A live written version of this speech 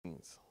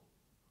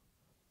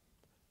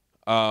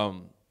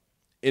And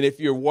if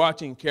you're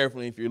watching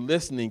carefully, if you're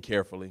listening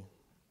carefully,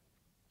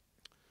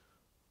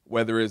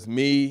 whether it's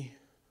me,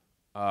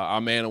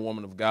 our man or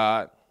woman of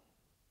God,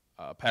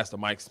 Pastor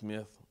Mike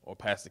Smith, or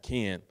Pastor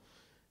Ken,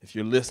 if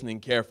you're listening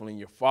carefully and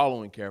you're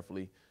following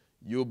carefully,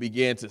 you'll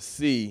begin to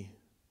see,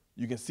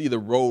 you can see the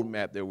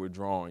roadmap that we're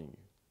drawing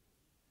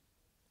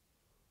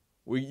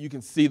you. You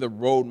can see the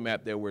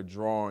roadmap that we're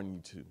drawing you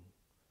to.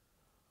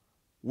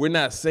 We're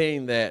not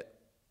saying that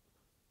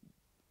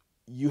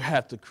you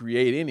have to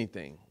create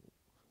anything.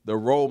 The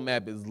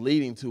roadmap is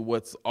leading to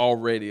what's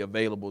already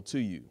available to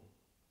you.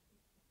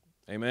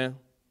 Amen?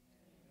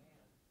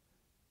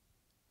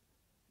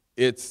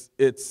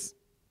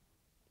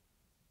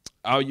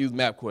 I'll use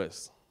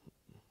MapQuest.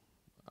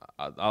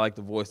 I like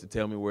the voice to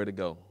tell me where to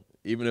go,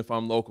 even if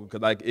I'm local,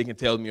 because it can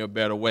tell me a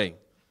better way,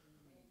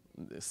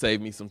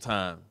 save me some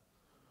time.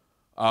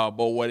 But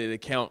what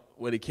it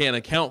can't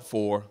account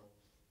for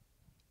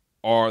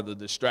are the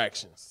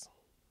distractions.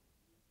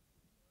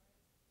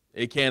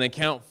 It can't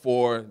account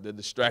for the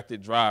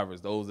distracted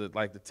drivers, those that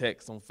like to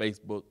text on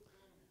Facebook,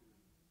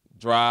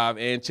 drive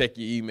and check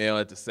your email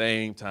at the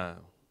same time.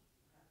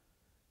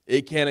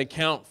 It can't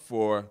account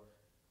for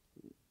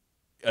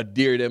a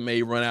deer that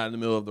may run out in the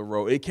middle of the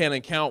road. It can't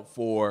account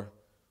for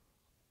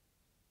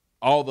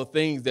all the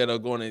things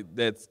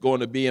that's going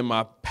to be in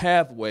my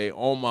pathway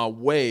on my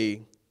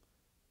way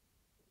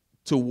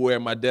to where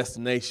my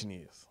destination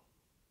is.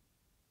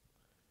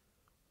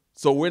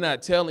 So we're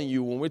not telling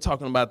you, when we're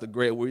talking about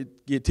we're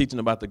teaching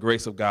about the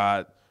grace of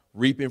God,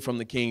 reaping from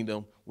the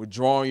kingdom, we're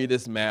drawing you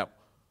this map.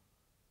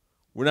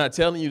 We're not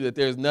telling you that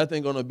there's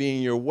nothing going to be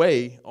in your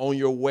way on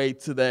your way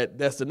to that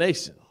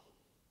destination.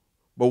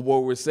 But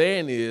what we're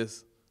saying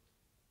is,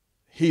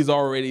 he's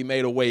already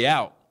made a way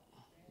out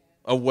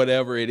of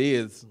whatever it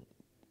is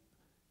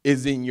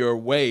in your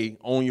way,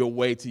 on your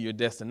way to your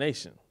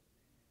destination.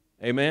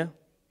 Amen?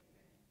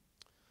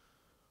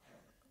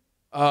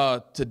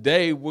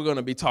 Today, we're going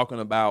to be talking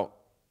about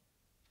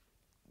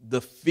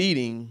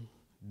defeating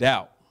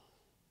doubt.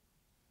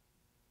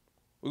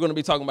 We're going to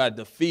be talking about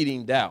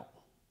defeating doubt.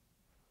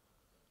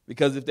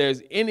 Because if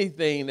there's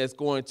anything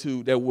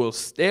that will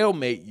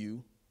stalemate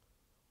you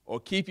or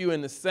keep you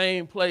in the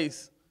same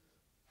place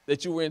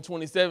that you were in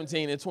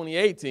 2017 and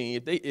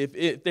 2018,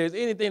 if there's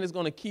anything that's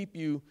going to keep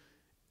you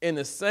in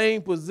the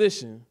same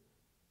position,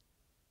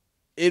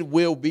 it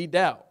will be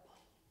doubt.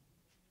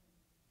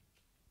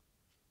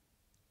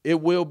 It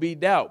will be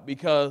doubt,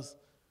 because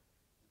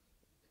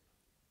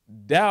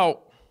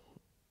doubt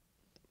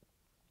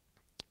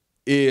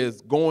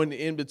is going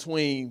in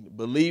between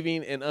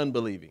believing and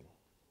unbelieving.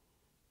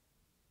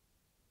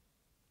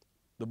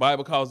 The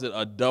Bible calls it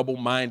a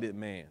double-minded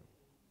man.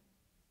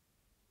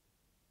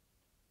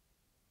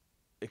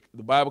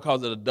 The Bible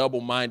calls it a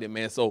double-minded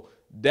man. So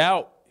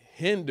doubt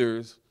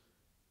hinders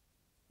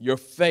your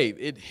faith.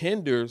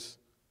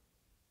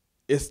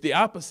 It's the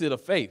opposite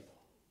of faith.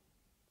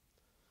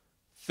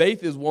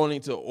 Faith is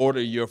wanting to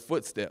order your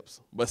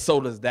footsteps, but so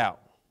does doubt.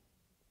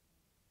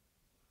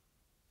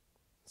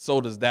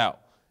 So does doubt.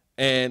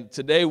 And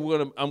today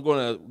I'm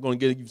going to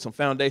give you some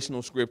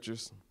foundational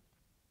scriptures.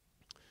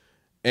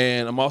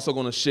 And I'm also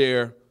going to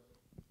share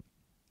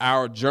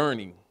our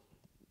journey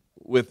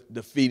with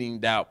defeating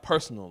doubt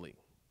personally.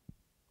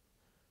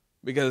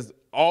 Because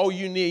all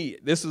you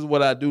need, this is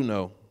what I do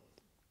know,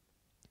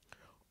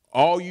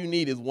 all you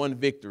need is one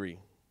victory.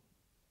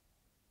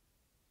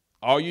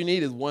 All you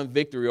need is one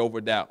victory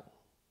over doubt.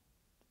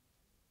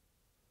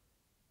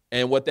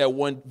 And what that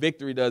one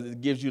victory does is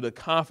it gives you the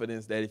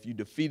confidence that if you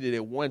defeat it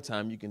at one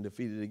time, you can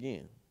defeat it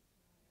again.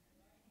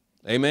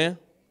 Amen?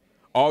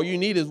 All you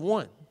need is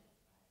one.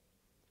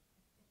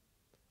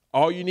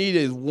 All you need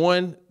is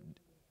one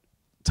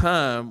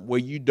time where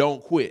you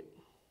don't quit.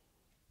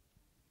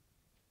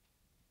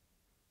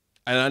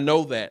 And I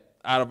know that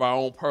out of our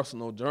own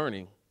personal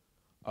journey.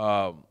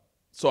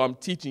 So I'm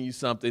teaching you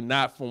something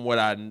not from what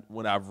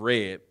I've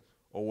read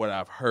or what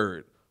I've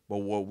heard, but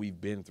what we've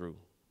been through.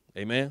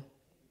 Amen?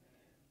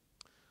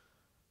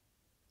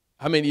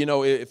 I mean,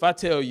 if I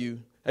tell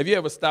you, have you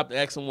ever stopped to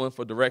ask someone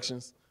for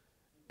directions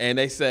and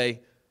they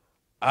say,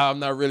 I'm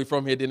not really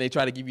from here, then they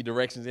try to give you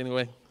directions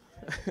anyway?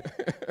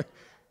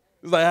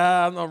 It's like,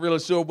 I'm not really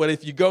sure, but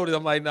if you go to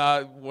them, I'm like,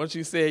 nah, once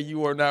you say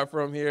you are not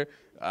from here,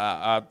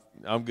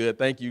 I'm good.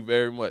 Thank you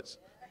very much.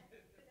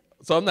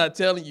 So I'm not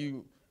telling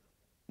you,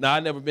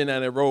 I've never been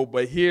down that road,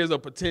 but here's a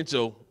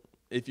potential.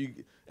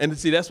 And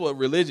see, that's what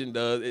religion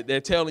does. They're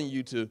telling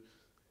you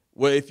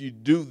if you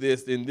do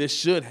this, then this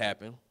should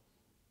happen.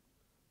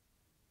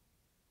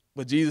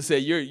 But Jesus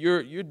said,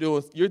 you're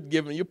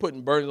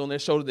putting burdens on their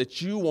shoulders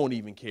that you won't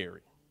even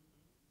carry.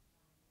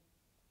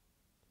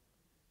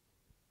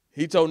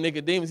 He told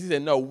Nicodemus, he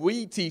said, no,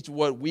 we teach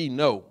what we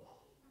know.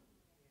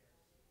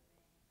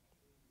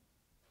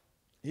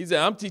 He said,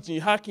 I'm teaching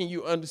you, how can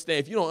you understand?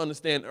 If you don't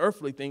understand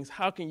earthly things,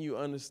 how can you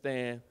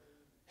understand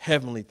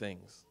heavenly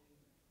things?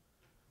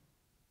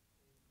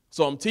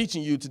 So I'm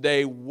teaching you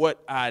today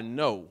what I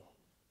know.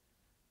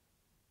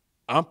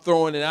 I'm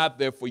throwing it out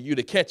there for you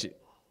to catch it.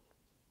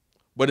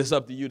 But it's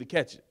up to you to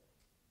catch it.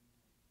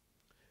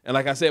 And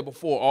like I said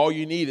before, all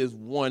you need is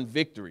one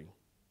victory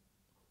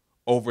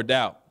over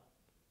doubt.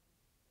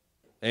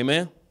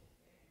 Amen?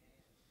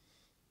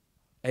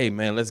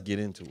 Amen. Let's get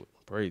into it.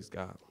 Praise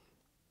God.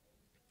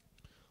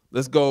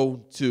 Let's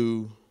go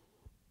to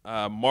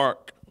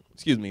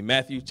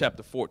Matthew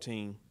chapter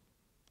 14.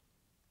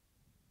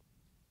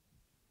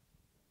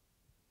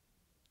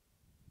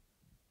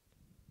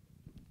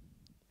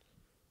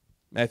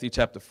 Matthew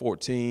chapter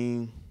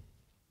 14.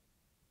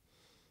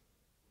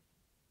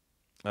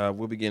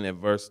 We'll begin at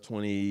verse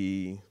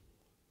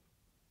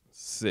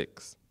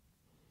 26.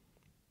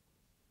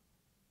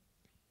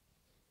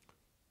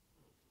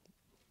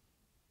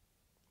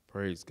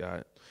 Praise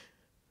God.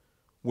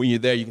 When you're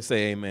there, you can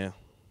say amen.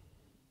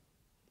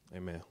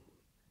 Amen.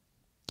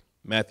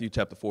 Matthew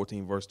chapter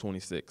 14, verse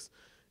 26.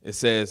 It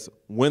says,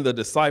 when the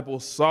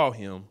disciples saw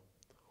him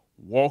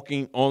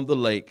walking on the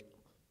lake,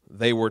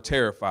 they were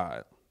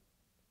terrified.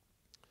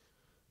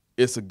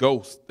 It's a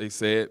ghost, they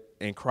said,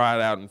 and cried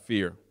out in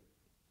fear.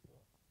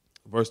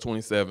 Verse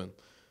 27.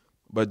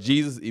 But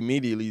Jesus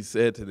immediately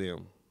said to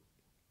them,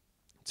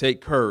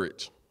 take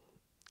courage.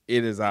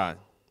 It is I.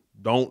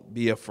 Don't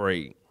be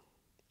afraid.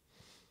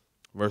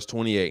 Verse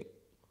 28.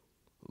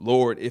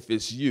 Lord, if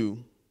it's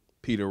you,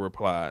 Peter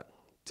replied,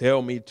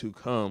 tell me to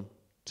come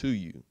to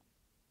you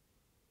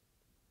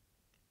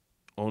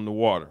on the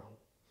water.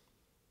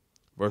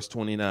 Verse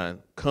 29.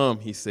 Come,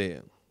 he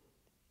said.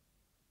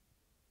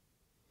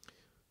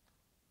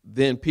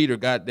 Then Peter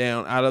got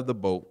down out of the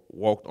boat,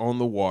 walked on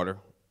the water,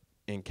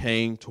 and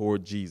came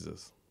toward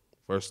Jesus.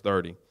 Verse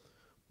 30.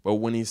 But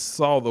when he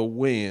saw the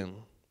wind,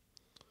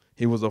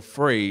 he was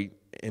afraid,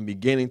 and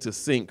beginning to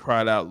sink,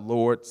 cried out,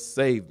 Lord,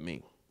 save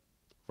me.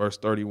 Verse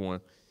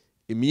 31.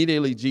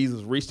 Immediately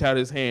Jesus reached out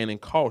his hand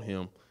and caught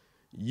him.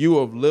 You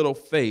of little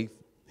faith,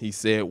 he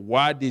said,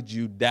 why did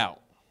you doubt?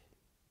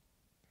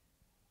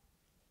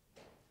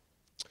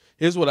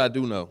 Here's what I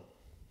do know.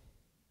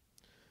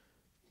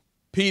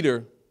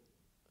 Peter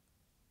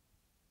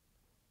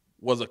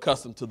was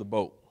accustomed to the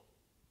boat.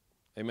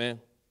 Amen.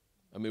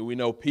 I mean, we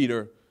know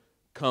Peter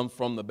comes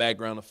from the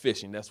background of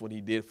fishing. That's what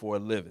he did for a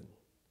living.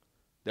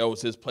 That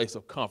was his place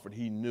of comfort.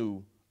 He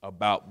knew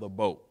about the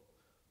boat.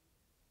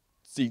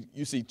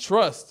 You see,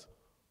 trust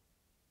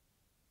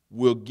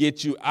will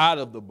get you out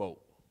of the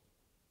boat.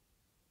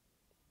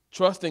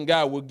 Trust in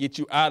God will get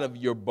you out of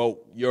your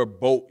boat,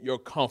 your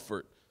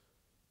comfort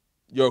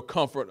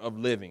of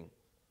living.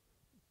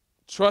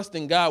 Trust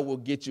in God will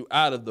get you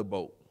out of the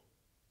boat.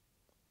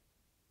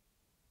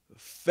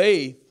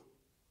 Faith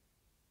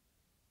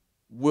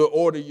will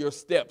order your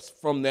steps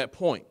from that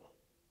point.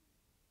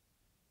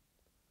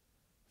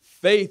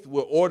 Faith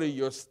will order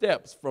your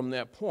steps from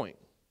that point.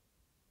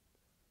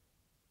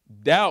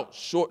 Doubt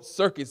short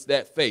circuits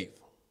that faith.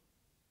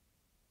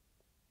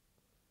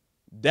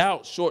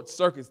 Doubt short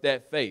circuits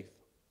that faith.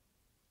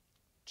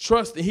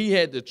 He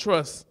had to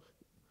trust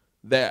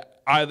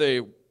that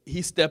either if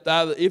he stepped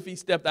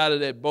out of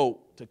that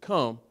boat to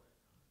come,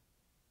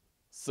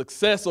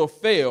 success or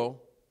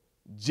fail,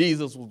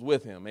 Jesus was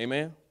with him.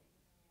 Amen.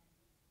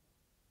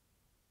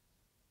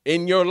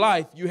 In your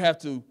life, you have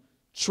to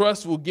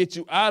trust will get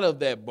you out of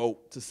that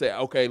boat to say,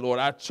 okay, Lord,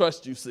 I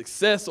trust you.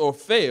 Success or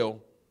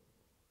fail,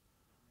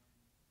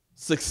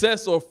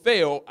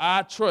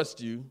 I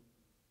trust you.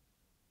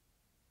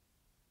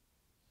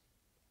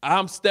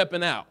 I'm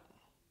stepping out.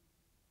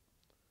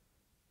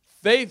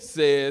 Faith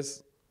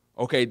says,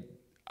 okay,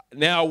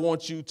 now I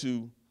want you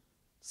to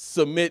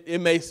submit.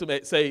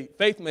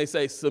 Faith may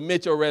say,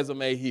 submit your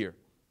resume here.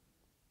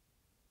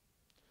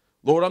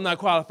 Lord, I'm not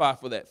qualified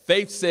for that.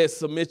 Faith says,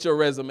 submit your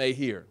resume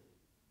here.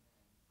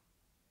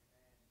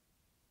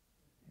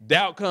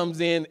 Doubt comes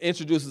in,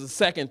 introduces a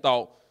second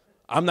thought.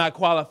 I'm not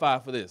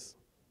qualified for this.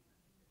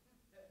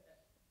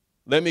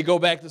 Let me go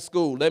back to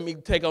school. Let me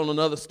take on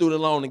another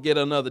student loan and get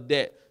another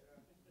debt.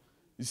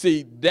 You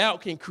see,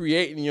 doubt can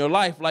create in your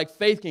life like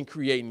faith can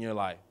create in your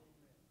life.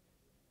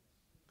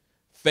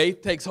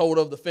 Faith takes hold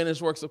of the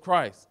finished works of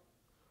Christ.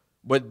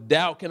 But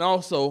doubt can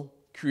also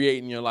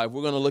create in your life.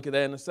 We're going to look at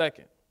that in a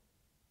second.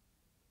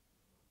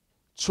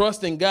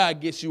 Trust in God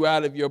gets you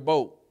out of your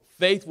boat.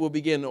 Faith will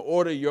begin to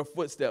order your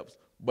footsteps.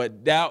 But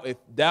if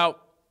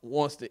doubt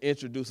wants to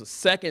introduce a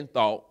second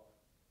thought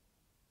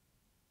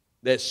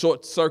that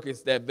short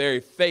circuits that very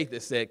faith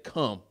that said,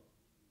 come.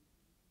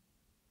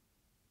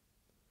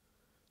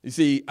 You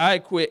see, I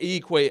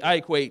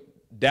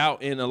equate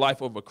doubt in the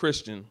life of a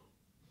Christian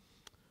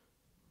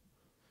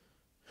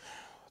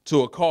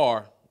to a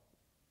car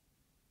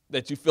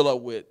that you fill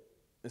up with,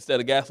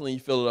 instead of gasoline, you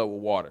fill it up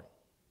with water.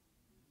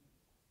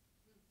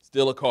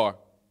 Still a car.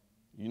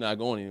 You're not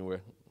going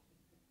anywhere.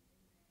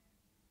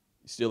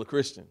 You're still a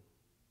Christian.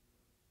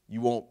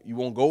 You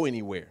won't go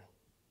anywhere.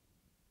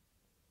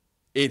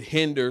 It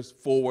hinders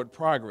forward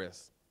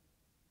progress.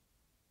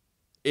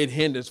 You're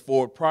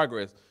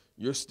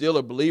still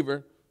a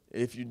believer.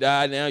 If you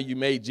die now, you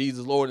made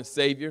Jesus Lord and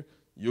Savior,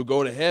 you'll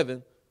go to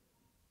heaven.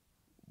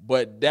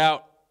 But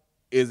doubt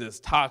is as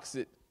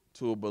toxic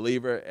to a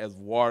believer as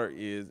water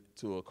is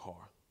to a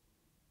car.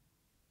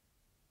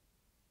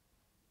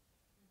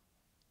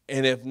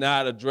 And if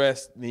not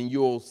addressed, then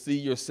you'll see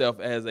yourself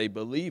as a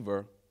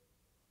believer,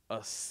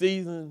 a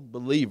seasoned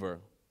believer,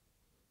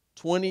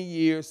 20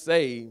 years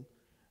saved,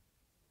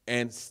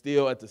 and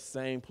still at the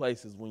same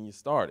place as when you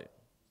started.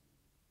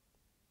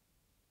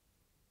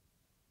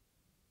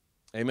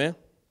 Amen?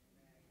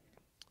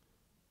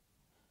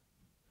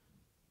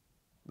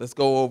 Let's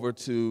go over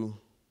to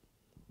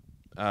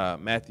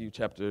Matthew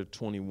chapter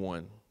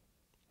 21.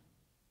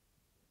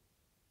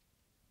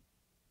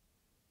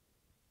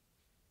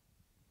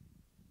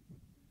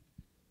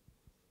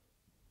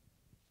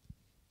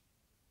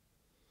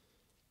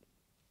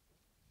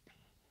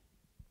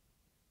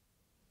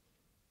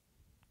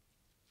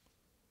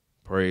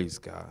 Praise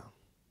God.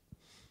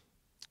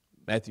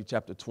 Matthew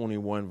chapter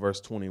 21,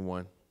 verse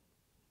 21.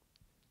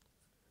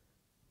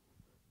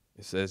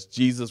 It says,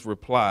 Jesus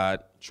replied,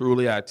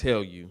 truly I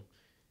tell you,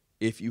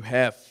 if you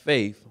have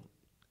faith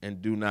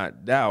and do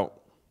not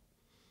doubt,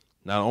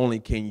 not only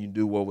can you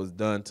do what was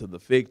done to the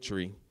fig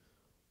tree,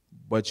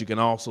 but you can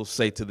also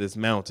say to this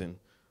mountain,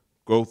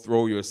 go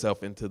throw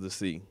yourself into the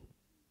sea,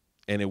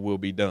 and it will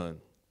be done.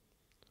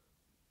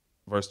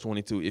 Verse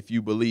 22, if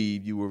you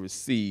believe, you will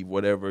receive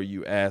whatever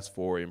you ask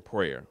for in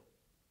prayer.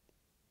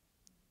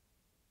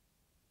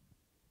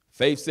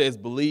 Faith says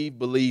believe,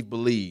 believe,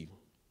 believe.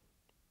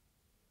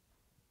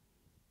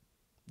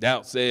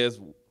 Doubt says,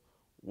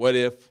 what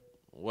if,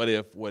 what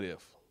if, what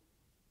if?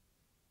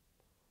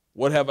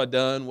 What have I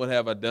done? What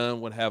have I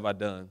done? What have I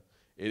done?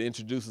 It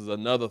introduces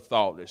another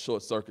thought that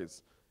short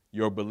circuits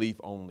your belief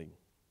only.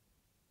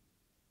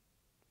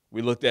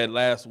 We looked at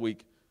last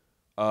week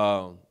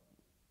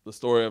the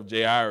story of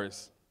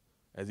Jairus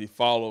as he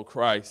followed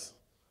Christ.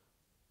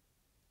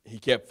 He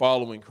kept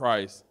following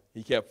Christ.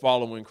 He kept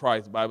following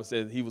Christ. The Bible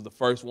says he was the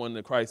first one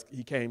to Christ.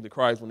 He came to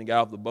Christ when he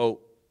got off the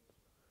boat.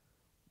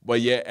 But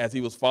yet, as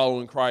he was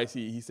following Christ,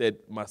 he said,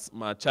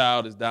 my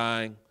child is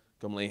dying.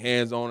 Come lay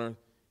hands on her.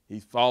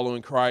 He's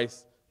following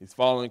Christ. He's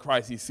following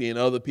Christ. He's seeing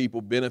other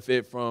people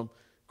benefit from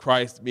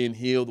Christ being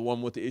healed. The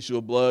woman with the issue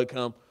of blood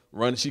come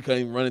running. She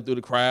came running through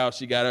the crowd.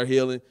 She got her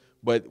healing.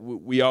 But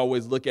we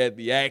always look at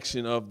the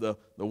action of the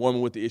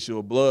woman with the issue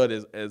of blood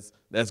as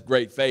that's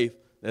great faith.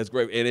 That's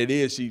great. And it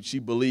is. She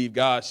believed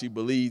God. She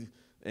believed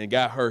and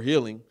got her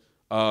healing.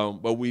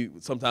 But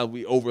sometimes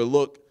we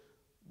overlook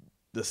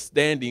the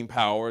standing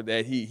power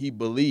that he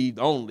believed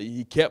only.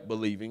 He kept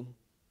believing.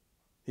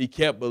 He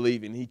kept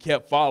believing. He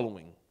kept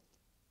following.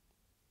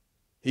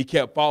 He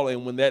kept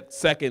following. When that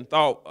second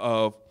thought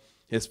of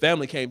his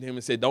family came to him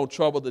and said, don't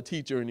trouble the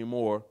teacher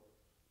anymore,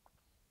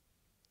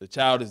 the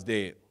child is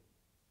dead.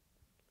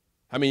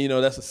 I mean,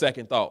 that's a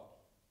second thought.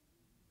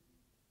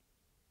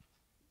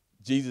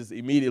 Jesus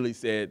immediately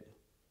said,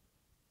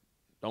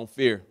 don't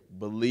fear,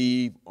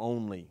 believe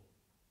only.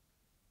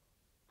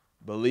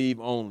 Believe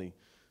only.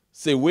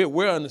 See,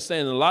 we're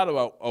understanding a lot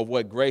of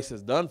what grace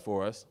has done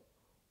for us.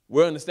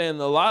 We're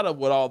understanding a lot of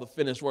what all the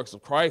finished works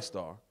of Christ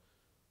are.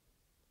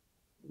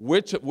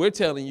 We're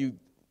telling you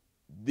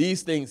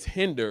these things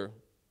hinder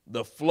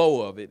the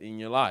flow of it in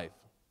your life.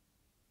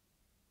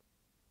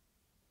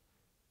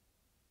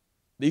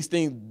 These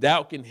things,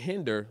 doubt can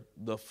hinder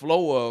the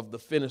flow of the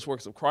finished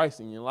works of Christ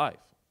in your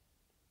life.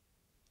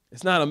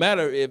 It's not a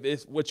matter if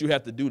it's what you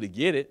have to do to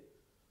get it.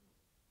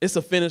 It's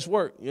a finished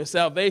work. Your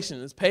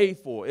salvation is paid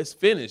for. It's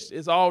finished.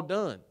 It's all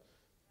done.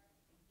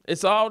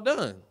 It's all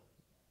done.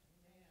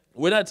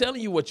 We're not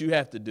telling you what you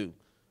have to do.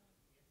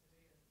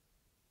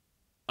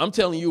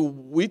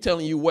 We're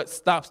telling you what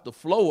stops the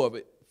flow of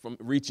it from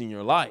reaching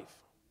your life,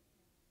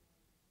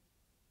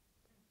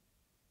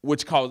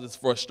 which causes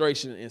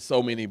frustration in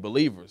so many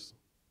believers.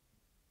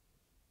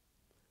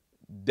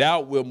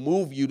 Doubt will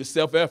move you to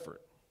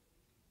self-effort.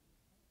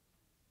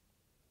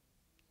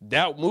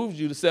 Doubt moves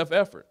you to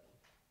self-effort.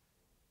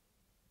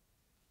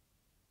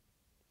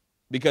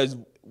 Because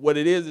what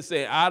it is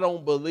saying, I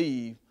don't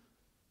believe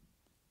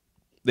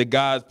that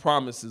God's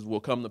promises will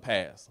come to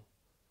pass.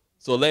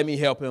 So let me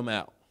help him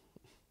out.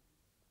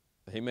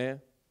 Amen.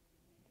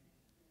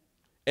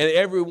 And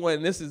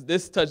everyone,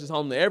 this touches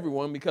home to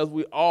everyone because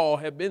we all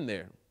have been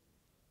there.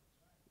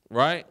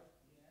 Right?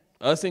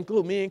 Us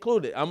included, me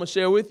included. I'm going to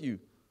share with you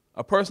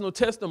a personal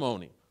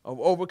testimony of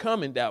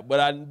overcoming doubt. But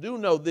I do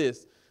know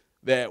this,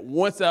 that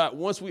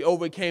once we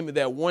overcame it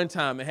that one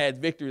time and had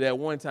victory that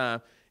one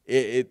time,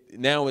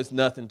 now it's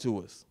nothing to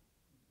us.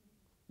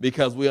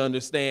 Because we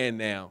understand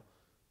now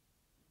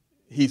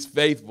he's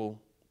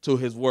faithful to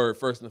his word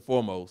first and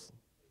foremost.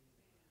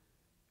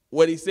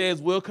 What he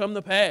says will come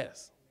to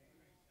pass.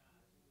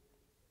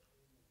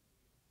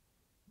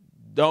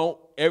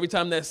 Every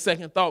time that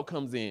second thought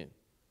comes in,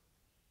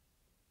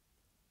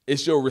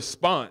 it's your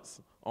response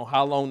on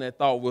how long that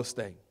thought will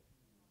stay.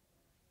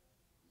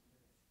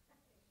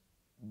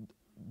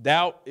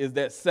 Doubt is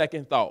that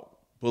second thought.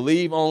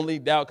 Believe only,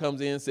 doubt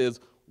comes in and says,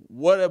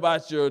 what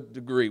about your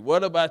degree?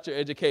 What about your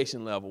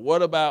education level?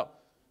 What about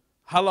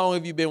how long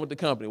have you been with the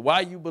company? Why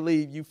you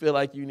believe you feel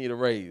like you need a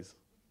raise?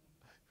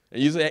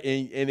 And you say,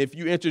 and if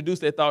you introduce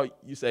that thought,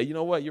 you say, you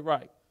know what, you're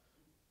right.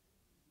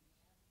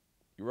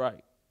 You're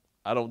right.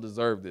 I don't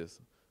deserve this.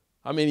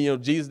 I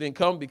mean, Jesus didn't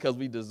come because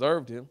we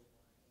deserved him.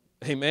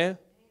 Amen.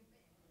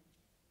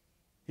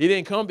 He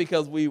didn't come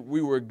because we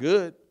were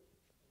good.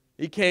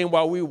 He came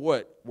while we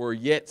what? Were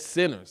yet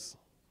sinners,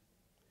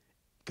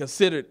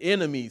 considered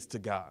enemies to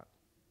God.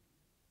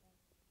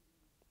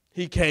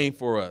 He came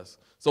for us.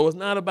 So it's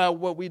not about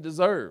what we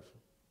deserve.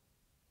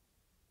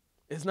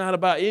 It's not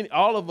about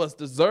all of us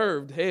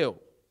deserved hell.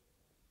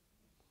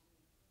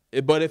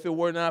 But if it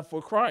were not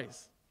for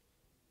Christ,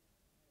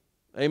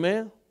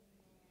 amen.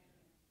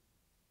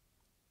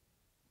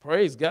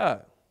 Praise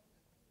God.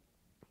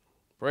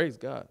 Praise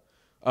God.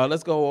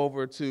 Let's go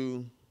over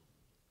to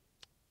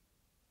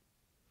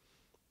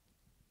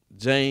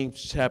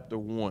James chapter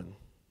 1.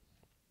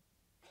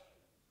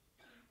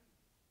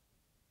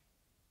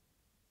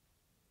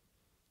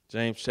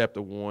 James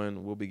chapter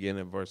 1, we'll begin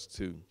in verse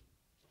 2.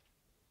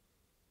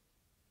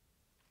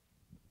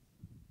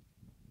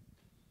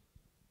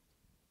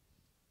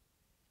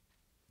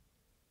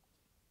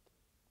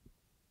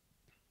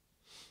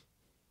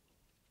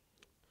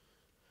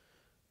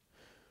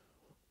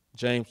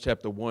 James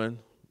chapter 1,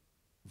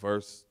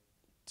 verse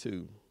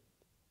 2.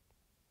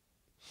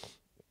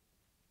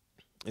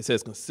 It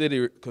says,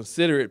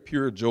 consider it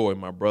pure joy,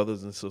 my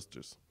brothers and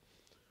sisters,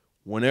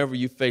 whenever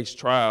you face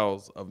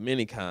trials of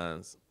many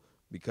kinds,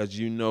 because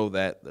you know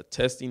that the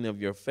testing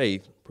of your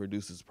faith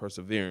produces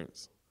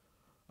perseverance.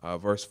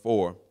 Verse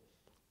 4,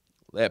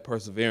 let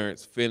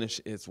perseverance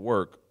finish its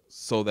work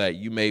so that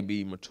you may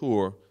be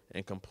mature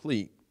and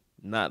complete,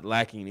 not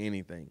lacking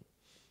anything.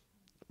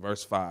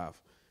 Verse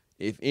 5,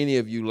 if any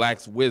of you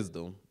lacks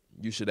wisdom,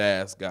 you should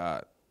ask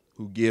God,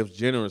 who gives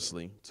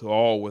generously to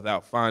all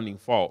without finding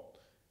fault,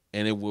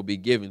 and it will be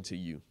given to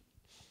you.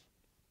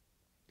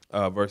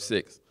 Verse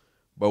 6,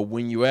 but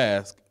when you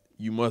ask,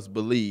 you must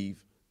believe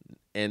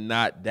and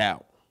not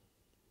doubt,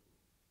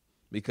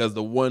 because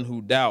the one who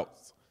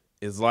doubts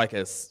is like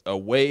a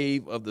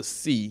wave of the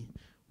sea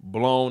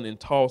blown and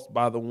tossed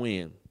by the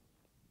wind.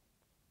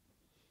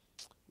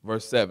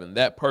 Verse 7,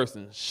 that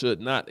person should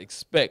not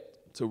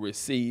expect to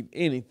receive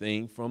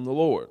anything from the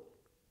Lord.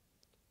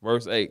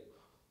 Verse 8,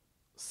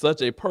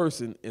 such a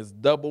person is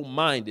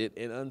double-minded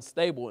and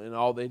unstable in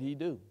all that he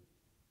do.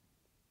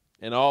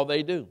 In all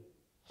they do.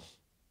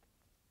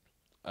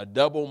 A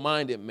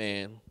double-minded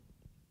man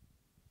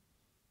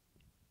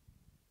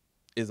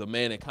is a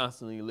man that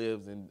constantly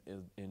lives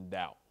in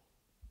doubt.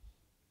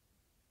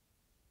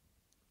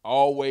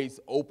 Always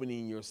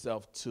opening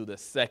yourself to the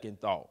second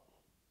thought.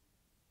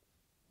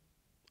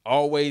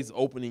 Always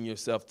opening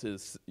yourself to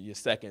your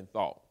second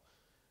thought.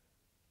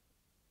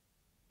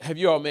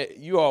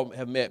 You all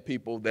have met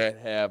people that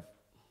have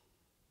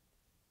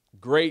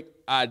great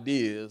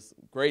ideas,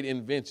 great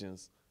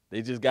inventions.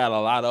 They just got a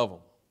lot of them.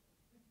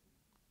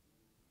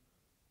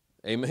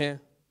 Amen.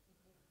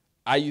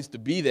 I used to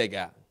be that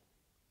guy.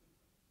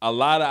 A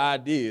lot of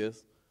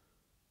ideas,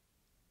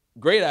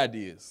 great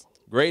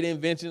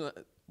invention,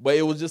 but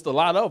it was just a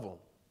lot of them.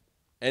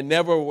 And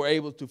never were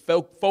able to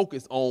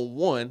focus on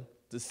one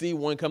to see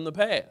one come to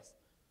pass.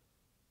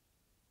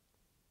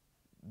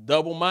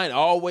 Double-minded,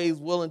 always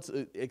willing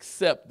to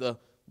accept the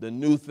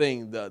new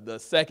thing, the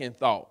second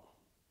thought.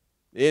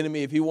 The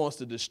enemy, if he wants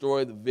to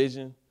destroy the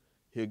vision,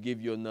 he'll give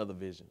you another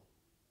vision.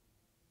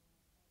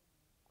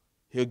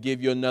 He'll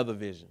give you another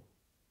vision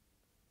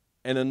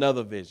and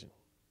another vision.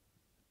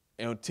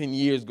 And 10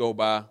 years go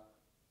by,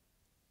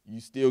 you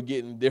still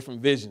getting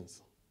different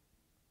visions.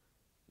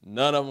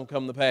 None of them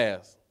come to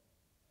pass.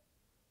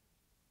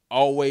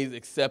 Always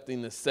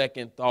accepting the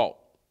second thought.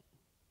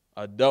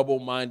 A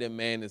double-minded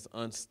man is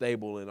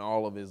unstable in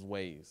all of his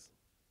ways.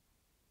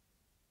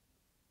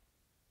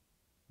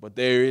 But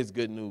there is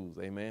good news,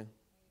 amen.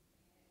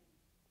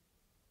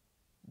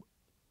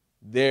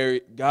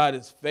 God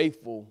is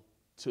faithful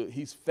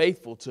he's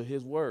faithful to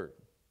his word.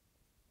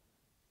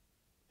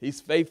 He's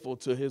faithful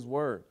to his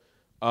word.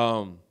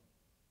 As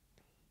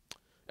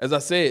I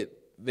said,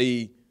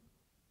 the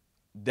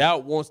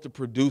doubt wants to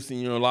produce in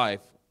your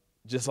life,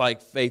 just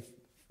like faith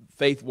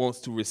wants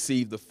to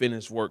receive the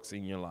finished works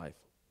in your life.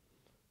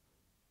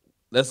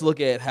 Let's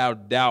look at how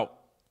doubt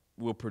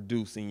will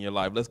produce in your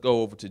life. Let's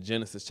go over to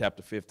Genesis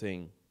chapter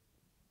 15.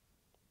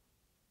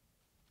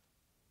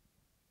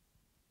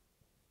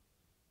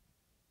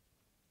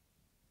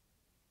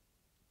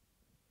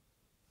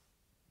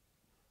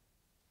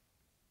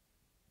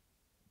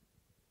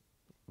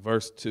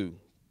 Verse 2.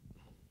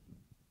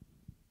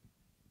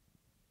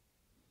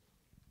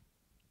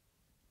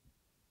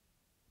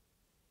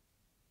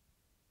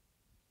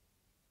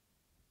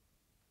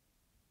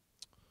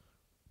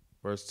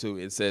 Verse 2,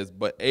 it says,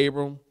 but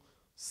Abram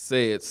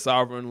said,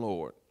 Sovereign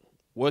Lord,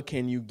 what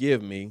can you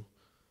give me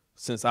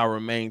since I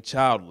remain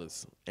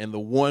childless? And the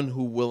one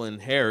who will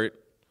inherit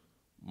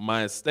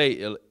my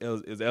estate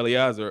is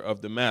Eliezer of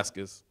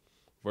Damascus.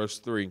 Verse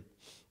 3,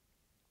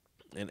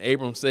 and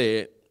Abram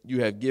said,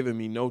 you have given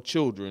me no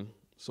children,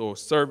 so a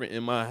servant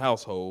in my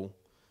household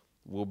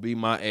will be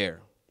my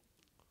heir.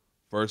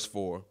 Verse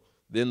 4,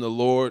 then the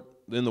word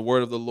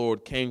of the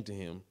Lord came to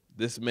him,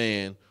 this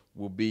man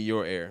will be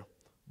your heir,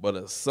 but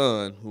a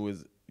son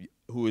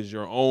who is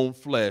your own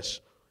flesh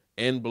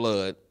and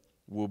blood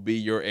will be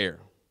your heir.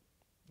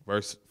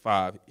 Verse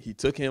 5, he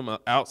took him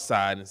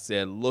outside and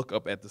said, look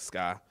up at the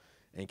sky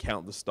and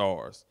count the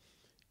stars.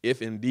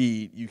 If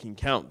indeed you can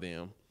count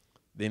them,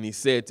 then he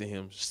said to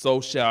him, so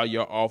shall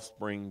your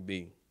offspring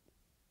be.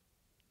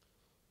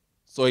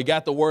 So he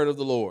got the word of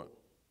the Lord.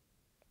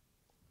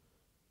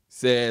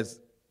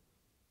 Says,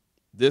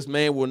 this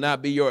man will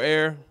not be your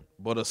heir,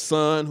 but a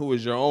son who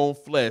is your own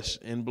flesh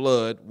and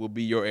blood will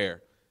be your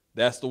heir.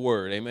 That's the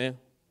word, amen?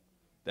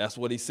 That's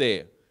what he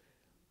said.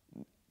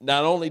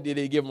 Not only did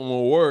he give him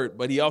a word,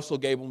 but he also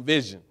gave him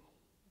vision.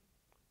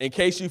 In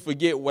case you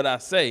forget what I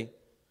say,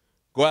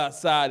 go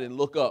outside and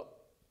look up,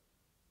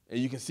 and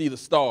you can see the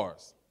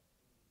stars.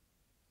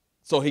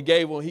 So he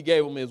gave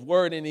him his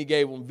word, and he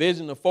gave him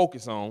vision to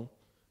focus on,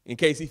 in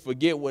case he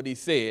forget what he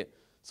said.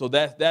 So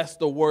that's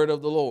the word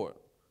of the Lord.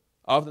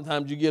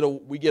 Oftentimes we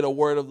get a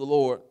word of the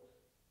Lord.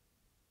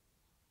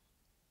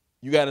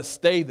 You got to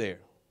stay there.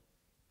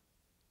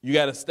 You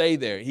got to stay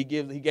there. He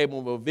gave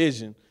him a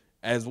vision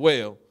as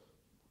well.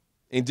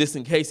 And just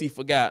in case he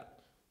forgot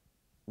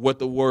what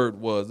the word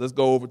was, let's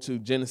go over to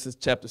Genesis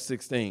chapter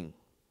 16.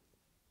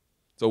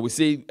 So we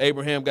see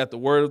Abraham got the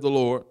word of the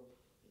Lord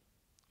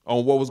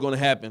on what was going to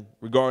happen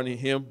regarding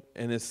him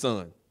and his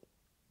son.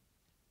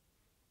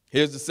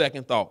 Here's the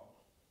second thought.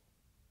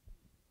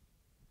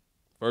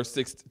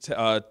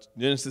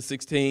 Genesis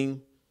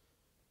 16,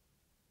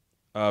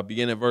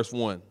 beginning at verse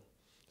 1. It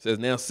says,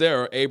 now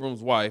Sarah,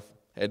 Abram's wife,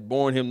 had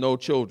borne him no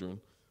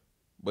children,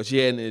 but she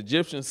had an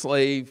Egyptian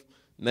slave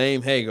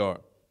named Hagar.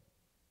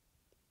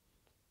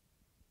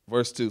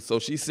 Verse 2, so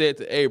she said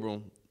to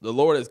Abram, the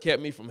Lord has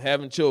kept me from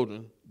having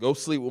children. Go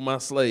sleep with my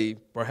slave.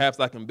 Perhaps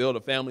I can build a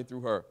family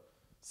through her.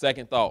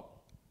 Second thought.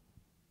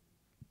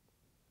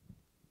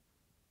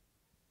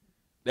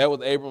 That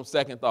was Abram's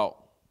second thought.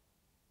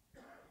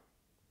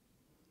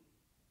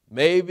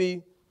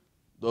 Maybe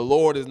the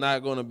Lord is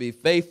not going to be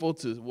faithful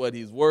to what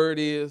his word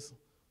is.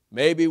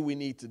 Maybe we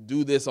need to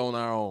do this on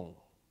our own.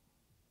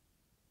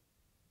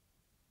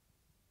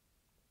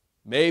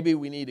 Maybe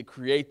we need to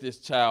create this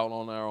child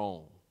on our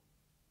own.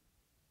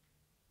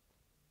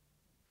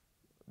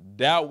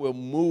 Doubt will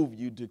move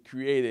you to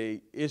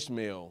create a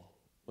Ishmael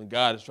when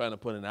God is trying to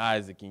put an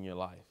Isaac in your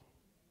life.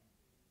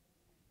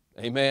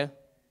 Amen.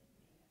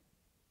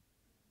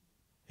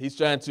 He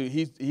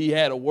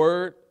had a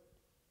word.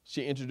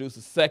 She introduced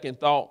a second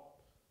thought,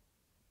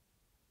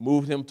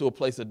 moved him to a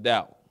place of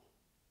doubt.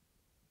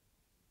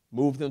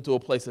 Moved him to a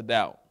place of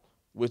doubt,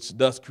 which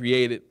thus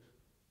created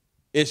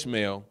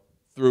Ishmael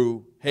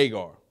through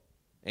Hagar.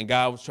 And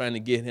God was trying to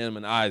get him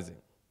an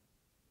Isaac.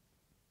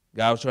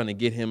 God was trying to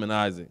get him an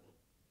Isaac.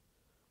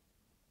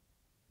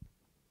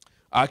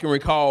 I can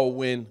recall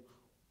when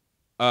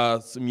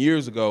some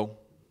years ago,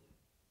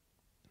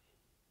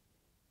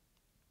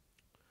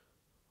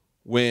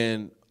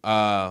 when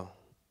my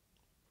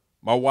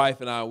wife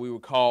and I, we were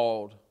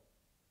called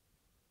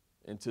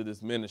into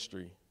this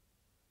ministry.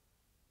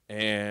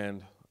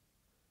 And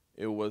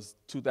it was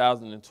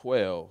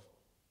 2012.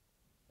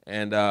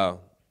 And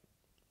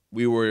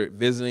we were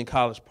visiting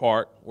College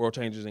Park, World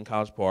Changers in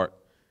College Park.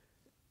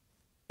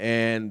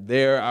 And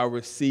there I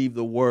received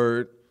the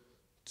word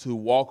to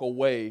walk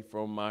away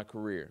from my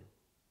career.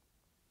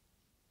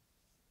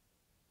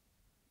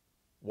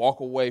 Walk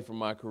away from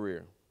my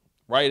career.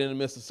 Right in the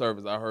midst of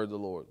service, I heard the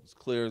Lord. It's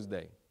clear as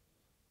day.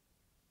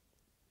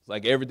 It's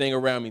like everything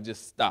around me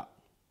just stopped.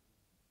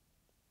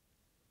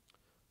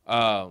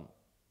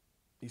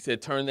 He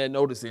said, turn that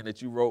notice in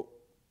that you wrote.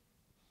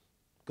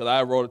 Because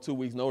I wrote a 2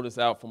 weeks notice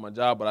out for my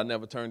job, but I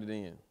never turned it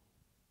in.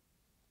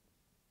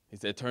 He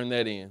said, turn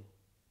that in.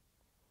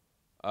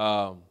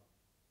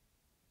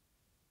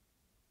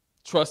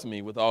 Trust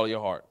me with all your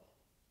heart.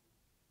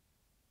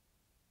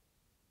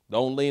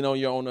 Don't lean on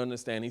your own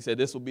understanding. He said,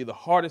 this will be the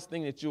hardest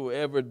thing that you will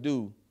ever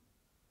do.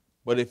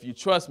 But if you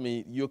trust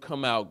me, you'll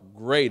come out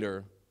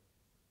greater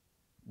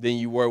than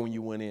you were when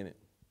you went in it.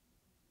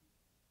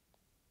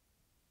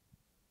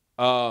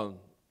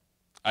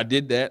 I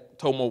did that,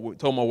 told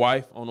my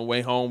wife on the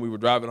way home. We were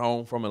driving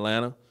home from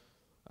Atlanta.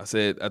 I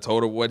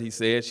told her what he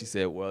said. She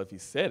said, well, if he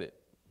said it,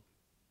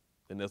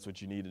 then that's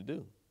what you need to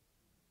do.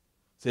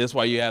 So that's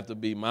why you have to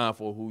be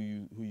mindful of who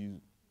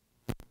you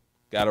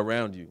got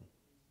around you.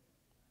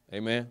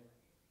 Amen.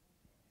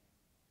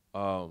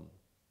 Because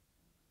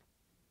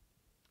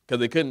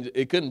it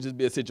couldn't just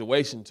be a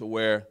situation to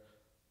where,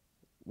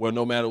 well,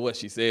 no matter what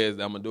she says,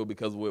 I'm gonna do it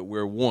because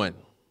we're one.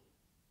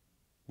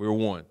 We're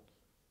one.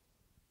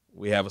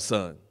 We have a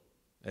son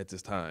at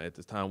this time. At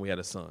this time, we had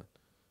a son,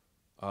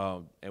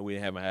 and we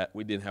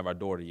didn't have our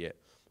daughter yet.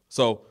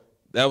 So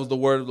that was the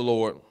word of the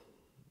Lord.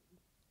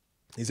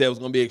 He said it was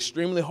going to be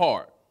extremely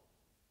hard.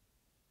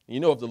 You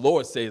know, if the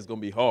Lord says it's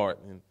going to be hard,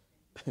 and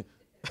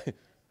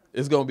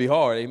it's going to be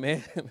hard,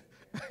 amen.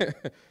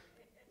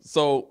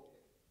 So,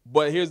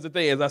 but here's the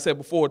thing: as I said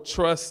before,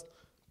 trust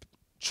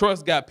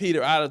got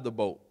Peter out of the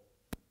boat.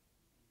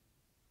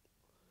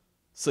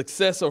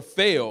 Success or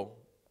fail,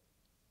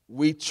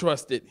 we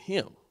trusted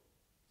him.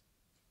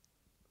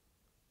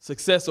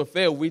 Success or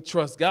fail, we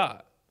trust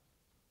God.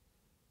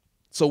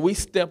 So we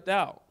stepped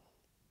out.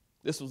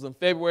 This was in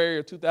February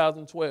of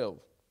 2012.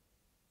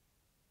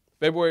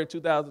 February of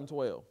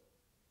 2012.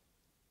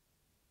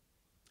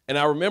 And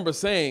I remember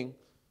saying,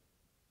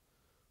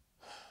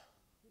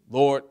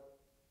 Lord,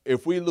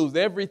 if we lose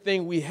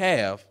everything we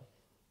have,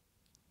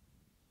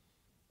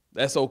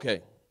 that's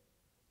okay.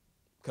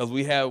 Because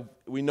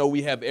we know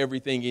we have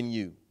everything in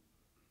you.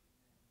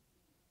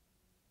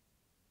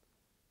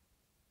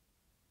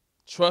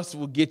 Trust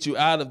will get you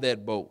out of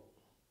that boat.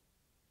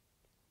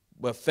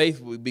 But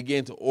faith will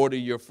begin to order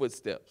your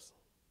footsteps.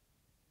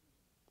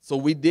 So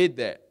we did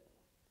that.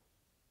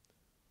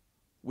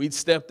 We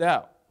stepped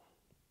out.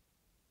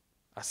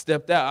 I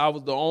stepped out. I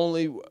was the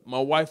only, my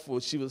wife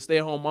she was a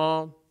stay-at-home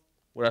mom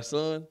with our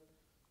son.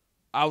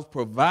 I was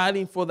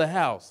providing for the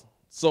house,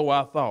 so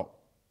I thought.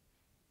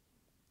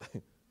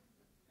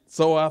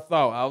 So I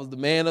thought. I was the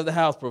man of the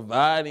house,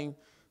 providing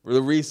for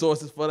the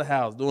resources for the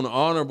house, doing an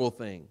honorable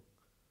thing.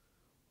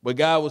 But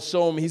God was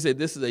showing me, he said,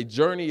 this is a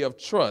journey of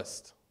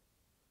trust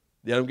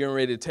that I'm getting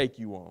ready to take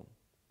you on.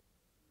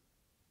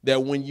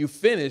 That when you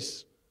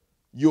finish,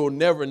 you'll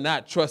never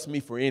not trust me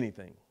for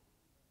anything.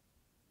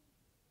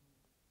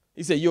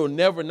 He said, you'll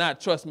never not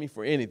trust me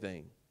for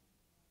anything.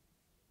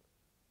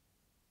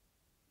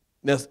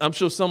 Now, I'm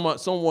sure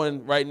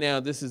someone right now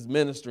this is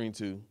ministering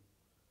to,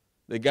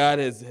 that God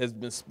has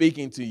been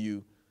speaking to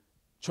you,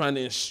 trying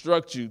to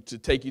instruct you to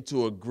take you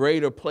to a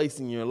greater place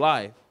in your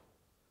life,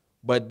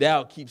 but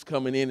doubt keeps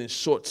coming in and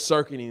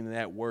short-circuiting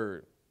that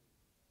word.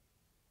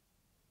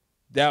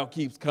 Doubt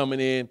keeps coming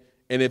in,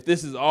 and if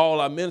this is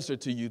all I minister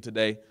to you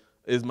today,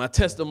 is my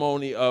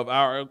testimony of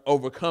our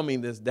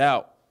overcoming this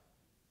doubt,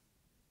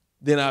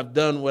 then I've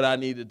done what I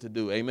needed to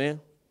do. Amen?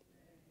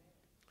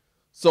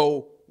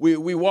 So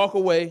we walk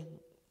away.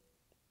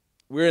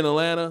 We're in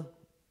Atlanta.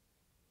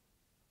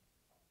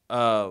 We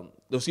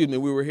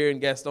were here in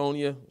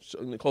Gastonia,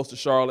 close to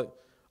Charlotte.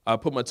 I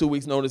put my 2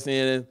 weeks notice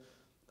in,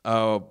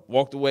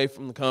 walked away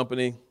from the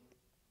company,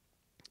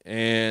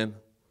 and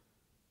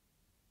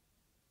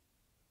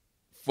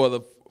for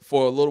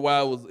a little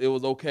while it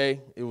was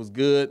okay. It was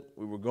good.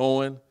 We were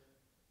going.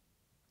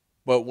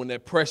 But when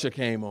that pressure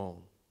came on,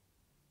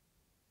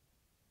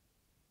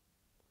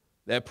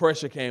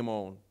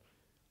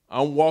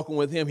 I'm walking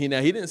with him. He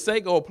didn't say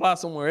go apply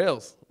somewhere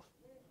else.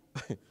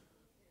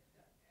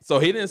 So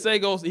he didn't say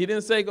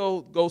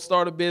go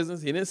start a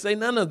business. He didn't say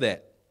none of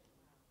that.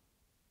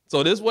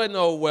 So this wasn't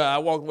I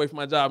walked away from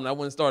my job and I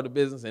went and started a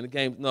business and it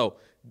came. No,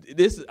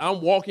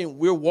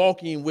 we're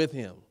walking with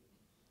him.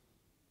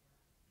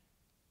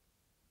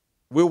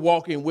 We're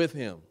walking with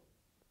him.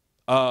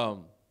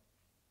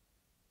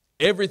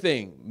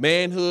 Everything,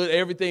 manhood,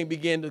 everything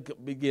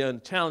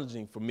began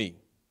challenging for me.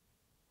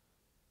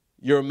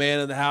 You're a man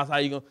of the house. How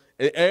you going?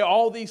 And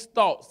all these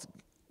thoughts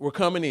were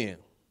coming in.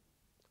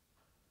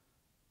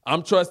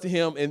 I'm trusting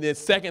him, and then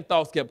second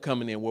thoughts kept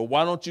coming in. Well,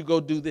 why don't you go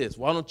do this?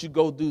 Why don't you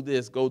go do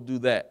this? Go do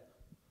that.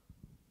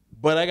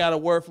 But I got a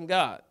word from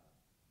God.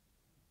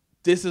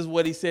 This is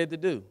what he said to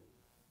do.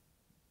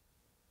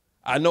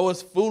 I know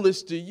it's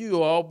foolish to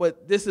you all,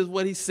 but this is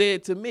what he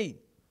said to me.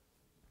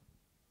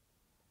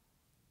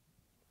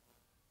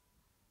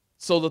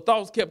 So the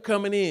thoughts kept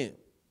coming in.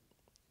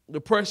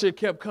 The pressure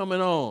kept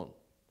coming on.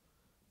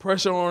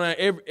 Pressure on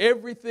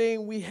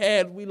everything we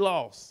had, we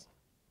lost.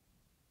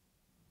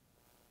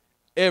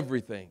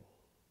 Everything.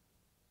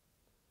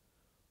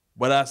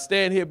 But I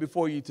stand here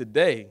before you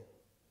today,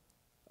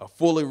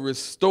 fully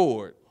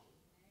restored.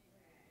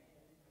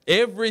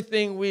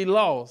 Everything we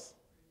lost,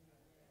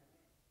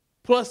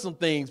 plus some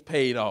things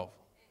paid off.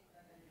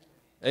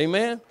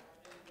 Amen?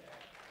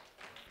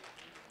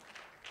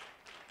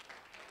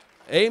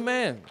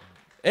 Amen.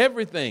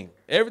 Everything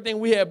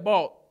we had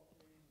bought.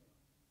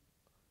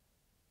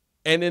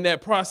 And in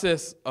that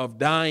process of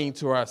dying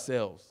to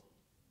ourselves,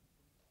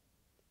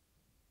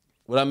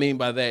 what I mean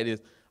by that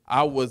is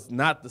I was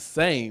not the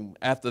same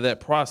after that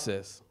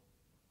process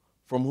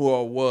from who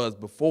I was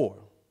before.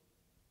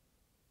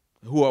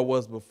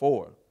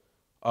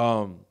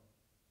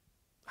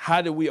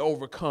 How did we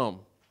overcome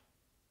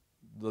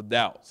the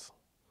doubts?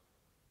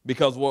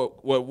 Because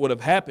what would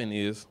have happened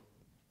is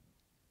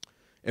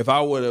if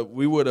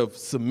we would have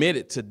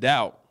submitted to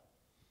doubt,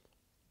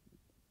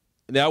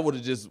 then I would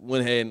have just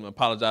went ahead and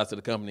apologized to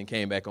the company and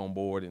came back on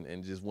board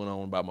and just went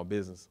on about my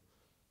business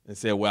and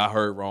said, well, I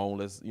heard wrong.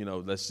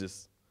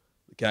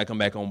 Can I come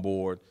back on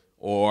board?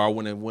 Or I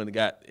went and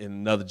got in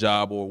another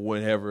job or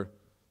whatever,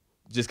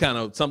 just kind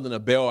of something to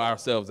bail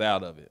ourselves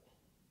out of it.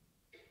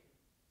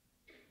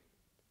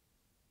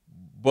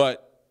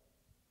 But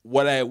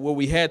what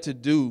we had to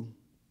do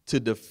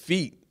to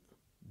defeat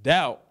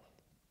doubt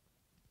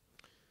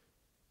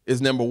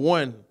is, number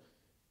one,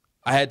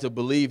 I had to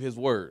believe his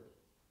word.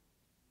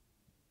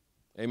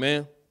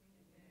 Amen?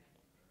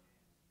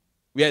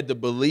 You have to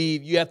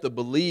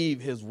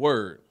believe his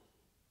word.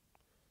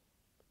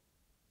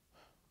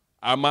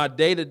 My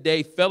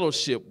day-to-day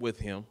fellowship with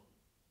him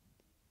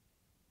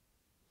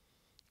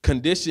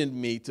conditioned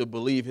me to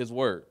believe his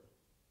word.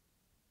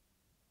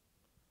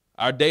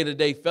 Our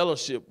day-to-day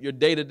fellowship, your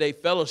day-to-day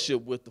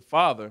fellowship with the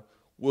Father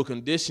will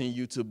condition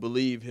you to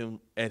believe him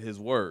at his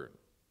word.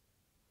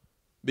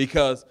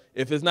 Because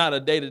if it's not a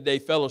day-to-day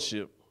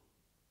fellowship,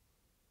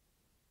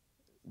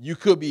 you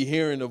could be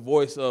hearing the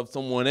voice of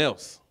someone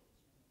else.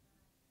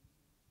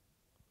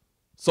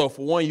 So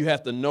for one, you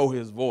have to know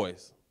his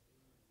voice.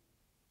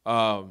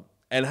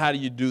 And how do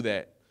you do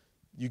that?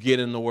 You get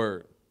in the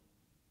word.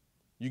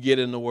 You get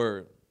in the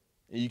word.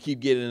 And you keep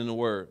getting in the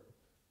word.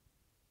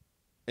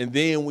 And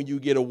then when you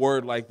get a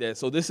word like that,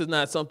 so this is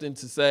not something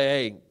to say,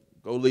 hey,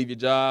 go leave your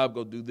job,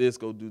 go do this,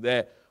 go do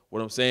that.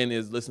 What I'm saying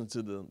is listen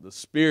to the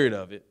spirit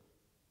of it.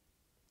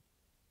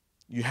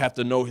 You have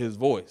to know his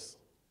voice.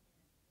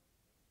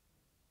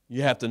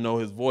 You have to know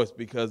his voice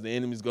because the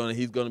enemy's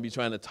he's going to be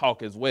trying to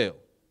talk as well.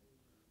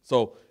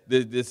 So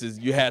this is,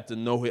 you have to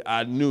know it.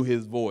 I knew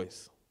his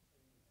voice.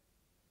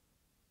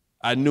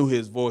 I knew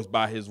his voice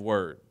by his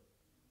word.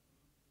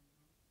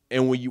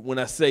 And when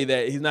I say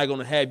that, he's not going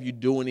to have you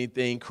do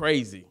anything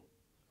crazy.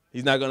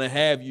 He's not going to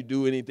have you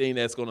do anything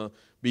that's going to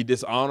be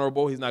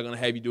dishonorable. He's not going to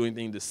have you do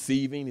anything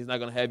deceiving. He's not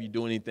going to have you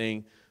do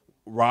anything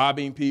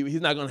robbing people.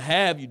 He's not going to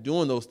have you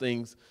doing those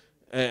things.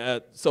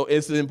 So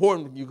it's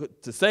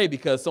important to say,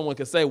 because someone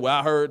can say, well,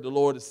 I heard the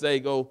Lord say,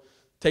 go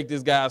take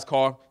this guy's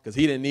car because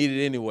he didn't need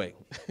it anyway.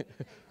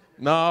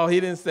 No, he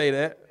didn't say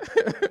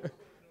that.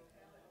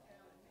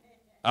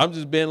 I'm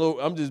just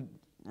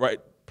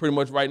pretty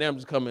much right now, I'm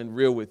just coming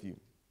real with you.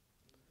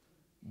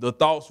 The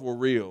thoughts were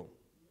real.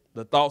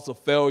 The thoughts of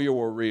failure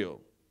were real.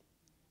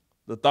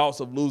 The thoughts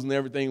of losing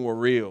everything were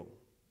real.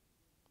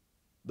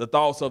 The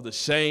thoughts of the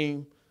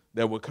shame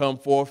that would come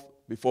forth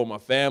before my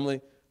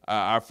family,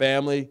 our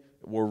family,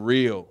 were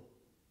real.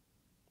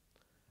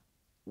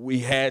 We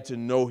had to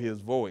know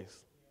his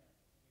voice.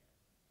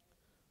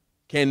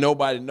 Can't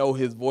nobody know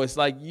his voice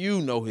like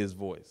you know his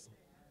voice.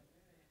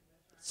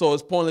 So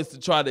it's pointless to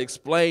try to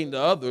explain to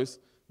others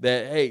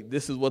that, hey,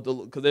 this is what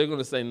because they're going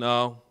to say,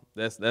 no,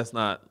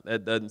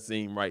 that doesn't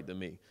seem right to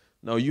me.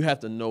 No, you have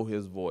to know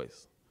his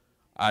voice.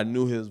 I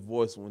knew his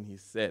voice when he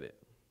said it.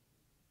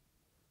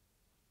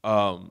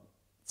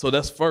 So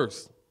that's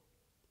first.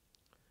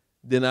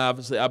 Then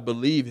obviously I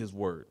believe his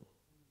word.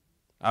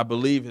 I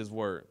believe his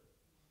word.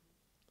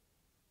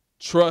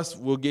 Trust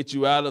will get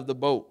you out of the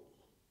boat.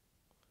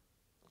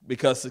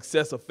 Because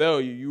success or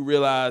failure, you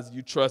realize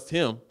you trust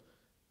him,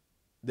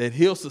 that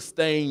he'll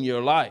sustain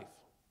your life.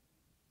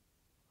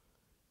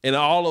 In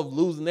all of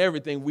losing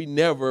everything, we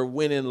never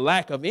went in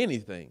lack of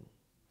anything.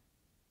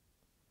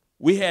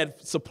 We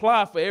had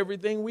supply for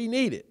everything we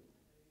needed.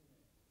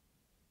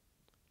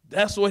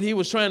 That's what he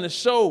was trying to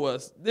show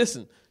us.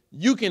 Listen,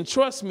 you can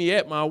trust me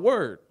at my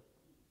word.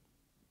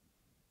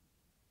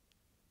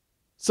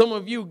 Some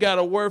of you got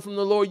a word from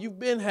the Lord. You've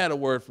been had a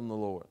word from the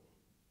Lord.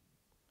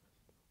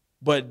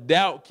 But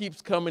doubt keeps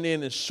coming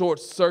in and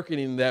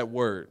short-circuiting that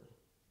word.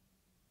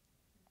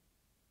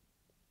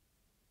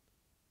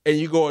 And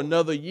you go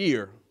another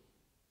year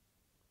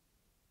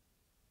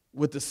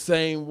with the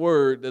same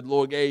word that the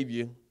Lord gave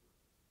you.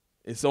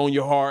 It's on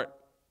your heart.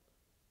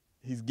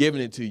 He's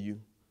giving it to you.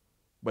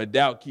 But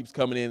doubt keeps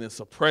coming in and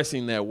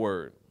suppressing that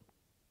word.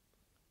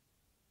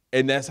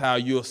 And that's how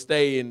you'll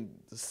stay in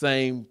the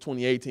same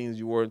 2018 as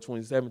you were in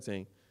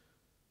 2017.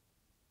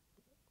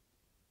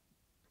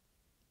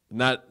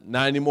 Not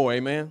anymore,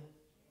 amen?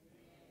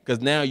 Because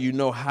now you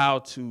know how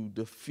to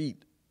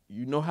defeat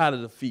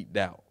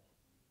doubt.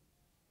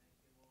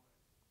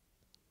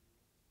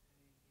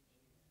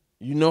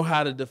 You know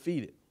how to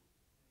defeat it.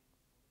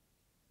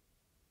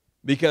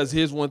 Because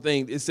here's one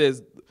thing, it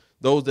says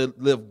those that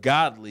live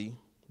godly,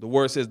 the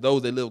word says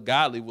those that live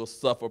godly will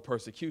suffer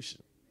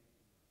persecution.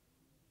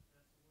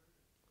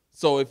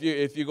 So if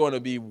you're going to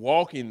be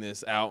walking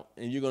this out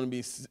and you're going to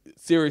be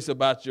serious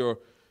about your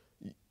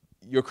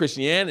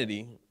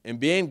Christianity and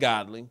being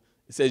godly,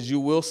 it says you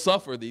will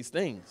suffer these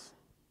things.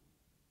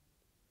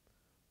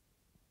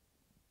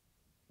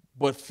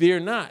 But fear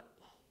not.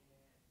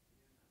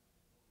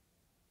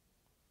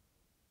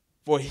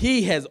 For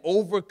he has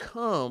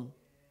overcome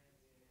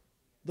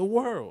the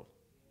world.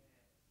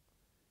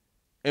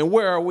 And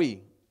where are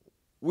we?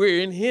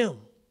 We're in him.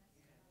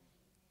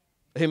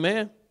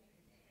 Amen.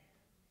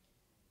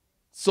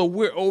 So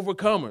we're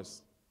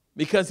overcomers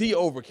because he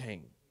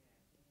overcame.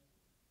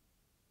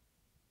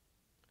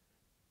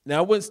 Now,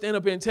 I wouldn't stand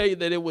up here and tell you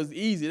that it was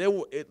easy.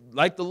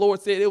 Like the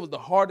Lord said, it was the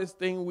hardest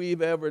thing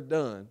we've ever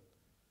done.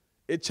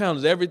 It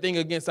challenged everything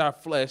against our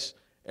flesh,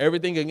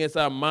 everything against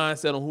our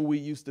mindset on who we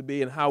used to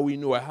be and how we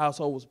knew our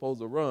household was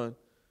supposed to run.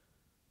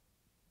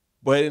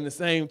 But in the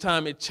same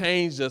time, it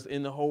changed us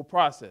in the whole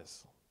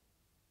process.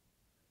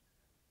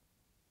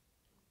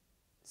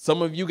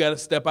 Some of you got to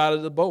step out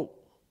of the boat.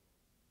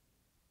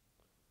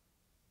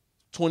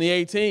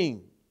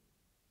 2018,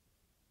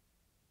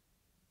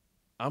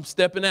 I'm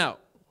stepping out.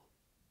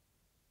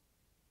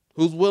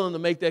 Who's willing to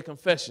make that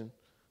confession?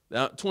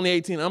 Now,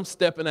 2018, I'm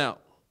stepping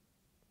out.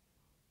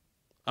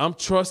 I'm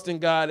trusting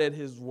God at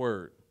his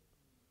word.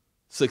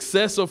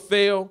 Success or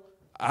fail,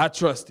 I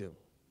trust him.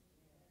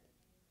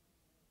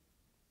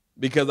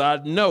 Because I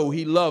know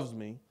he loves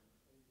me.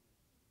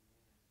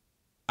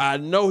 I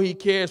know he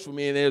cares for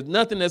me, and there's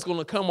nothing that's going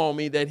to come on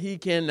me that he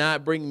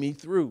cannot bring me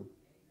through.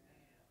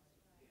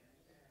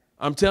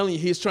 I'm telling you,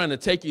 he's trying to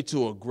take you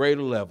to a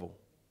greater level.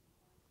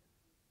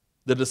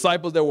 The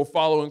disciples that were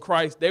following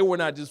Christ, they were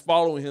not just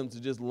following him to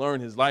just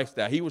learn his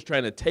lifestyle. He was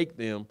trying to take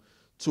them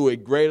to a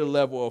greater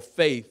level of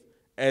faith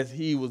as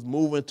he was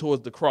moving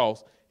towards the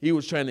cross. He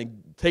was trying to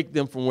take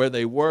them from where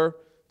they were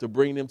to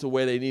bring them to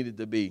where they needed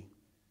to be.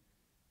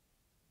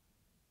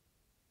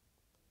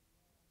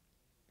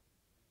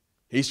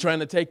 He's trying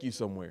to take you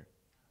somewhere.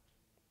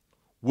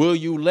 Will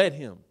you let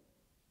him?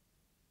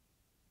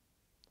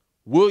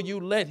 Will you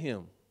let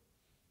him?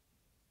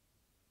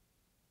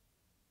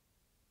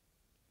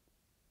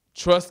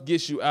 Trust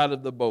gets you out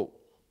of the boat.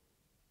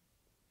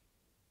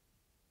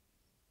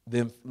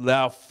 Then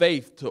allow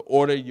faith to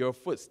order your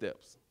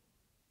footsteps.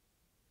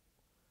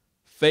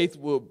 Faith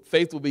will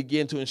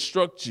begin to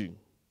instruct you.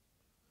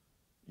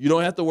 You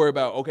don't have to worry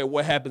about, okay,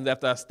 what happens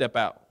after I step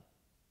out?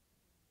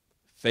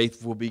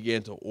 Faith will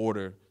begin to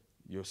order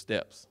your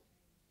steps.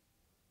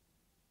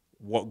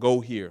 Go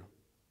here.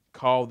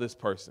 Call this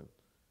person.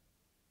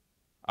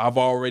 I've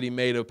already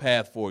made a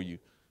path for you.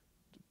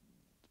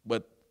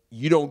 But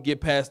you don't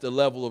get past the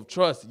level of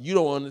trust. You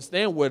don't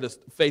understand where the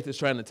faith is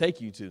trying to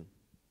take you to.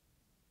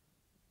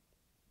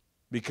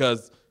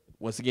 Because,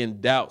 once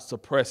again, doubt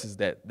suppresses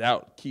that.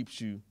 Doubt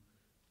keeps you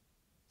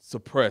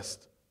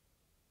suppressed,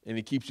 and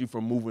it keeps you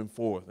from moving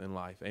forth in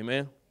life.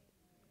 Amen?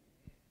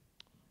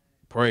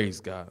 Praise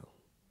God.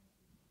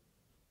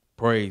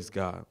 Praise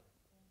God.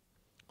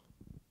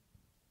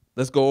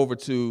 Let's go over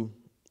to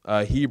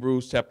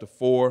Hebrews chapter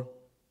 4.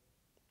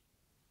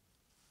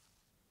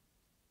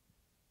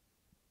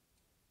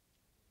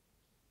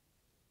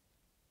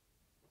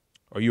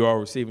 Are you all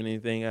receiving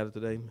anything out of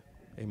today?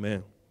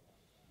 Amen.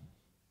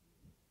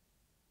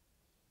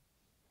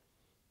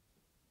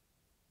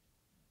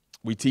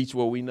 We teach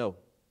what we know.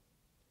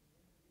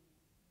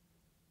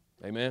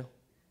 Amen.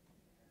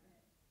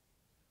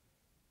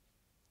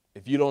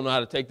 If you don't know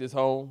how to take this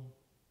home,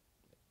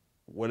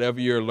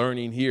 whatever you're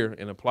learning here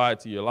and apply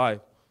it to your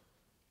life,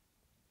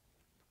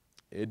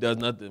 it does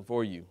nothing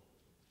for you.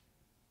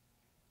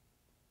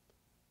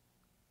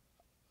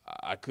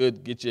 I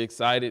could get you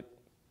excited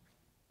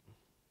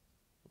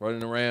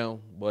running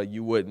around, but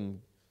you wouldn't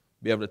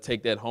be able to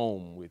take that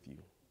home with you.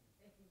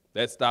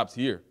 That stops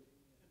here.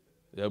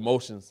 The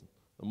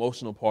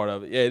emotional part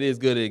of it. Yeah, it is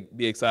good to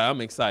be excited. I'm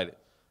excited.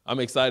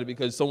 I'm excited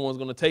because someone's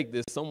going to take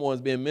this.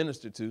 Someone's being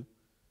ministered to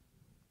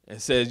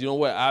and says, you know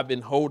what? I've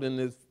been holding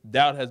this.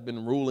 Doubt has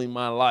been ruling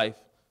my life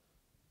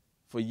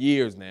for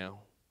years now.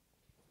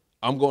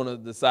 I'm going to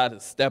decide to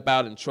step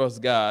out and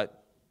trust God.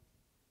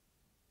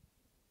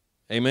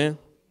 Amen.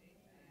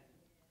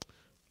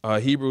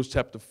 Hebrews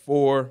chapter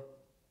 4,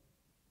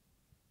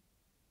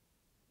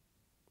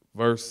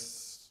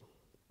 verse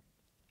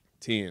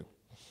 10.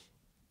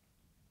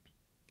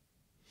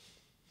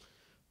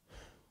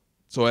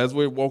 So as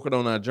we're walking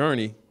on our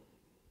journey,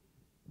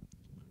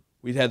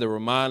 we've had to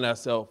remind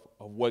ourselves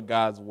of what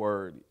God's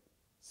word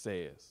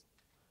says.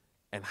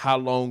 And how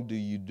long do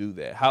you do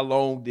that? How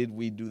long did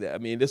we do that? I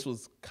mean, this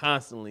was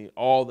constantly,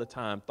 all the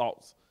time,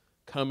 thoughts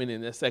coming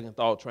in, that second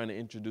thought trying to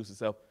introduce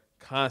itself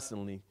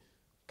constantly,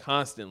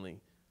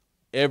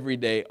 every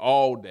day,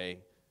 all day.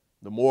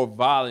 The more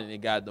violent it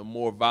got, the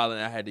more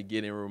violent I had to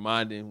get in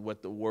reminding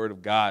what the word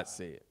of God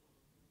said.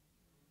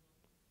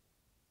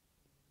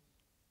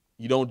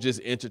 You don't just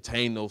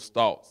entertain those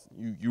thoughts.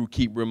 You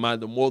keep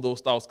reminding. The more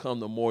those thoughts come,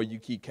 the more you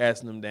keep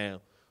casting them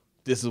down.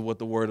 This is what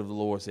the word of the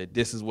Lord said.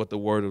 This is what the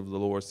word of the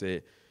Lord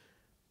said.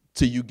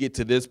 Till you get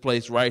to this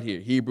place right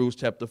here, Hebrews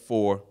chapter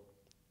 4,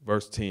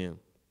 verse 10.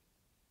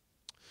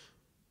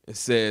 It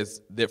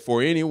says that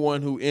for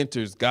anyone who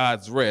enters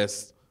God's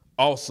rest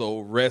also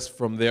rests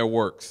from their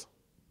works,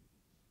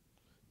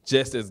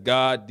 just as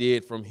God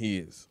did from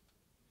his.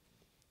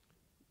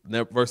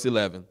 Now, verse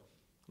 11.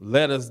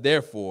 Let us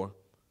therefore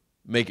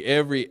make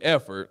every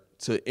effort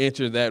to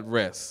enter that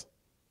rest,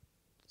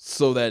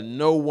 so that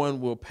no one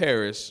will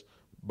perish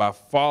by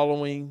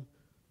following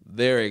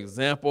their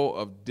example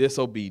of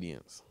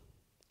disobedience.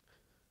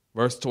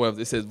 Verse 12,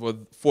 it says,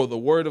 for the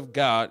word of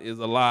God is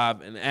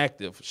alive and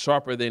active,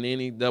 sharper than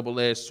any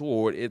double-edged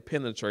sword. It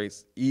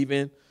penetrates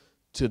even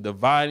to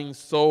dividing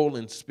soul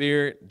and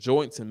spirit,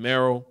 joints and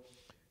marrow.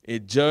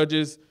 It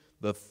judges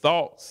the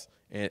thoughts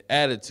and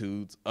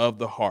attitudes of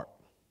the heart.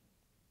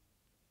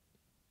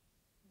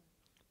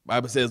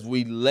 Bible says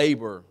we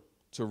labor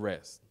to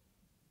rest.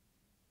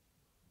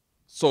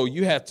 So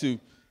you have to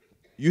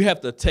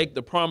take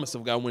the promise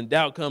of God. When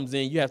doubt comes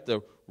in, you have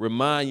to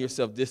remind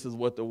yourself this is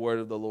what the word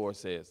of the Lord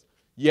says.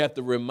 You have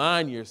to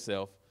remind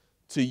yourself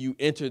till you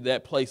enter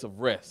that place of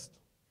rest.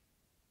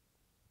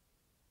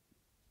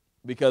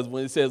 Because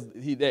when it says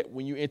that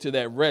when you enter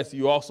that rest,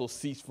 you also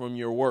cease from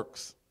your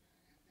works.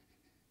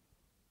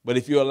 But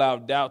if you allow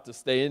doubt to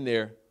stay in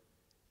there,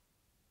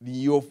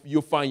 you'll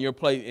find your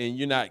place, and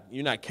you're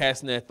not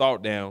casting that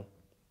thought down,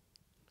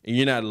 and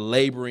you're not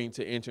laboring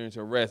to enter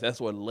into rest.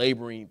 That's what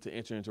laboring to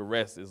enter into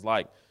rest is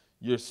like.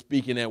 You're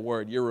speaking that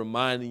word. You're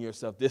reminding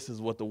yourself, this is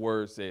what the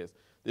word says.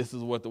 This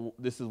is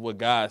what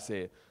God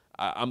said.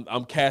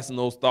 I'm casting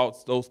those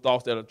thoughts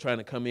that are trying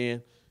to come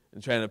in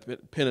and trying to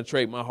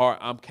penetrate my heart.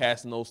 I'm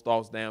casting those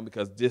thoughts down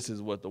because this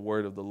is what the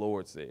word of the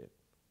Lord said.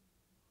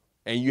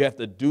 And you have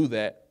to do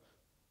that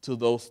till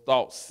those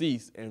thoughts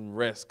cease and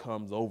rest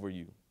comes over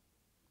you.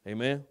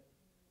 Amen.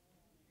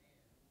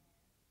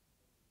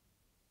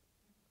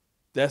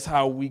 That's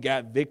how we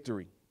got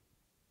victory.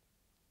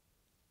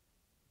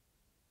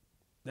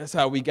 That's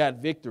how we got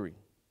victory.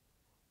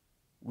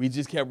 We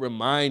just kept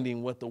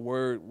reminding what the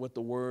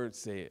word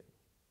said.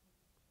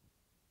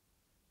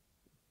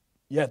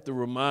 You have to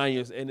remind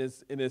us, and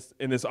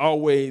it's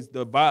always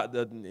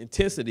the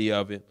intensity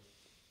of it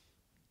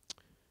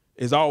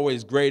is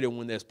always greater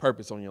when there's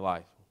purpose on your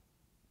life.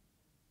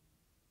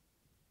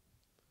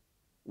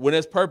 When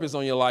there's purpose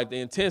on your life, the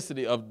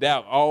intensity of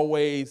doubt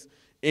always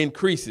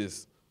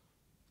increases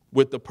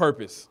with the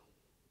purpose.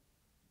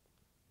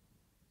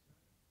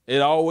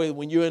 It always,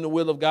 when you're in the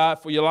will of God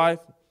for your life,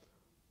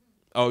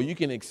 you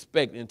can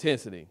expect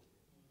intensity.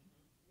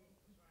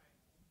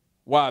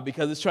 Why?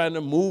 Because it's trying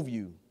to move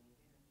you.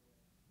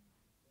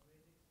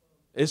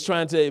 It's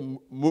trying to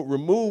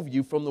remove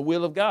you from the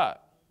will of God.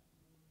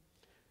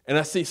 And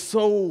I see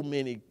so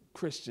many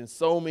Christians,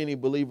 so many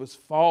believers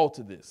fall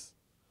to this.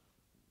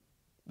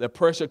 The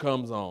pressure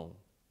comes on.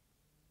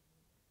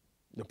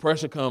 The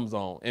pressure comes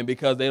on. And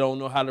because they don't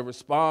know how to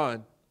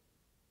respond,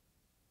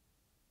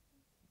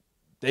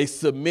 they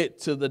submit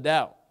to the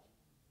doubt.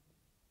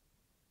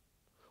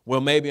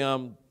 Well, maybe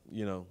I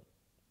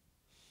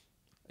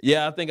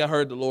think I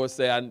heard the Lord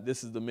say,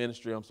 this is the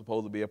ministry I'm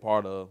supposed to be a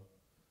part of.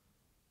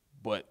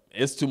 But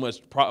it's too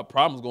much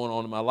problems going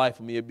on in my life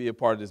for me to be a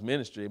part of this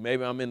ministry.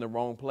 Maybe I'm in the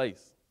wrong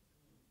place.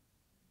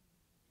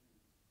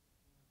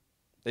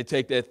 They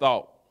take that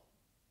thought.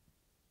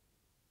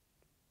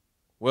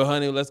 Well,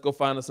 honey, let's go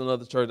find us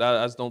another church.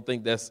 I just don't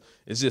think it's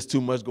just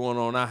too much going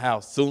on in our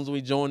house. As soon as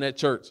we join that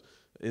church,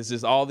 it's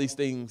just all these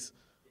things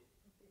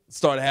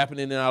started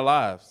happening in our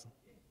lives.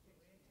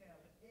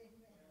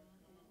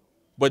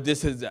 But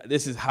this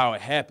is how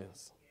it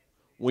happens.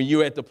 When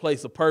you're at the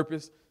place of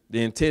purpose,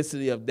 the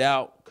intensity of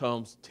doubt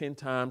comes 10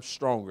 times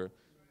stronger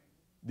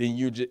than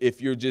if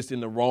you're just in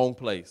the wrong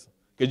place.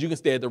 Because you can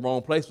stay at the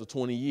wrong place for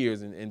 20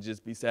 years and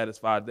just be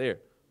satisfied there.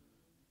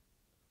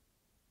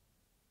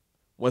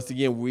 Once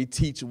again, we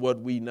teach what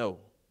we know.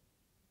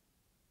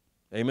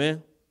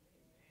 Amen?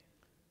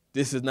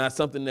 This is not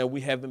something that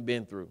we haven't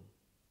been through.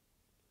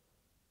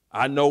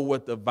 I know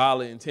what the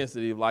violent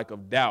intensity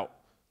of doubt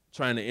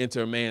trying to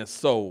enter a man's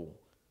soul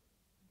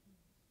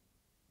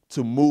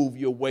to move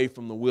you away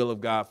from the will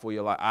of God for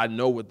your life. I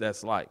know what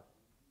that's like.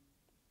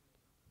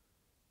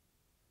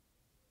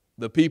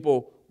 The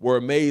people were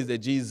amazed at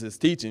Jesus'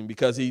 teaching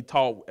because he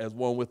taught as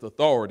one with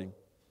authority,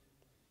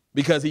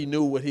 because he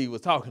knew what he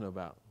was talking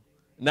about.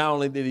 Not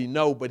only did he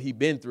know, but he'd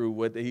been through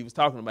what he was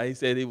talking about. He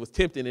said he was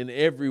tempted in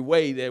every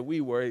way that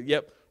we were,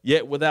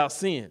 yet without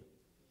sin.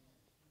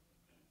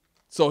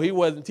 So he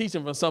wasn't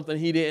teaching from something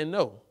he didn't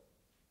know.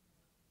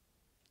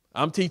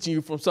 I'm teaching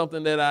you from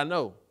something that I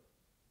know.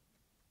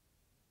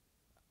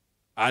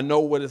 I know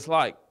what it's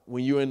like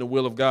when you're in the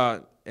will of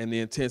God and the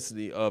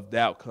intensity of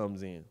doubt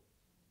comes in.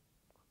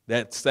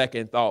 That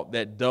second thought,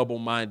 that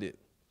double-minded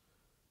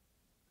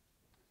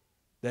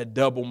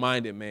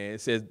man.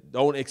 It says,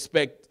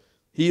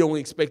 he don't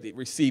expect to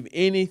receive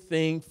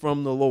anything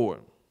from the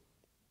Lord.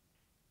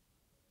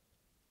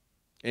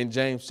 In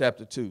James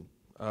chapter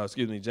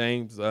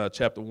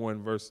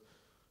 1,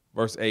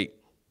 verse 8.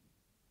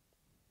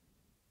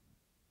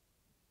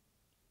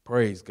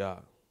 Praise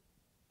God.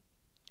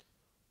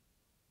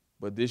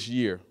 But this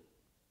year,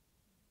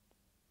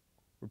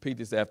 repeat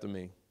this after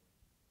me.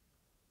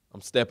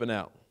 I'm stepping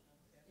out.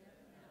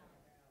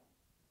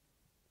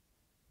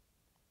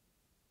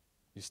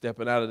 You're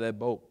stepping out of that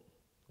boat.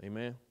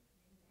 Amen.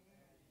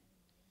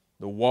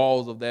 The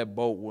walls of that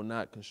boat will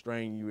not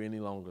constrain you any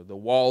longer. The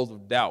walls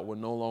of doubt will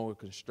no longer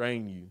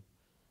constrain you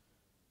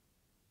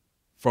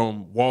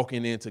from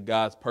walking into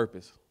God's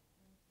purpose.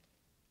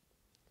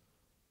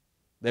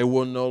 They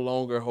will no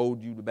longer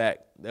hold you back.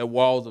 That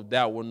walls of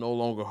doubt will no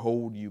longer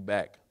hold you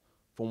back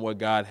from what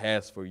God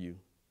has for you.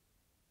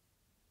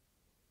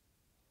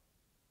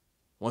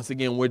 Once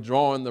again, we're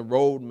drawing the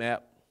road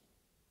map,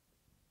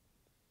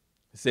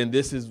 saying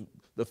this is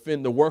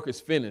the work is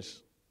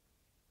finished.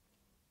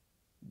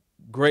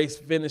 Grace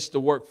finished the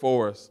work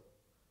for us.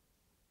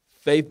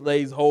 Faith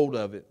lays hold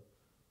of it.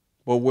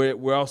 But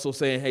we're also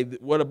saying, hey,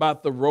 what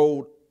about the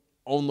road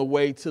on the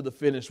way to the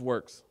finished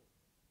works?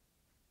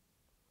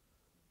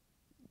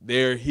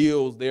 There are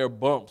hills, there are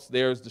bumps,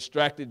 there's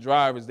distracted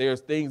drivers,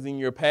 there's things in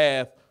your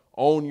path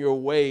on your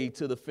way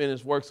to the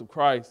finished works of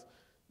Christ.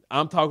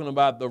 I'm talking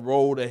about the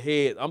road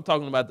ahead. I'm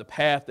talking about the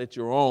path that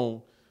you're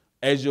on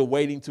as you're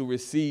waiting to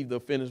receive the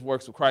finished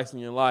works of Christ in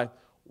your life.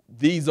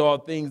 These are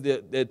things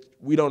that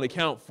we don't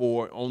account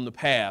for on the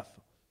path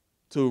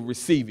to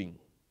receiving.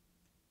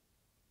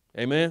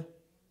 Amen?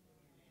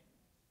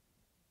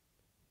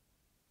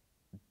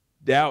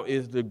 Doubt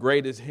is the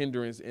greatest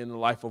hindrance in the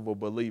life of a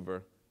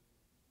believer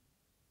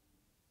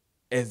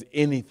as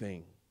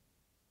anything.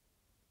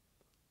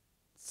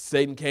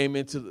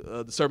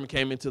 the serpent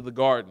came into the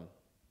garden.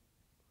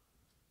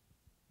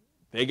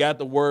 They got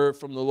the word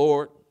from the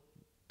Lord.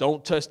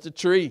 Don't touch the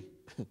tree.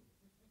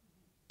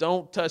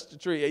 Don't touch the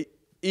tree.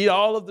 Eat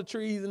all of the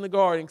trees in the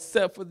garden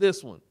except for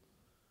this one.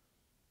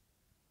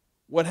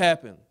 What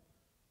happened?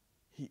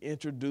 He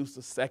introduced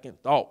a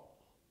second thought.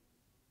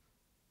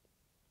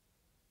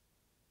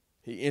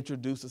 He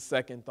introduced a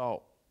second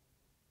thought,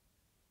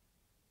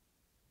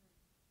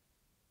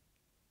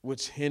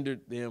 which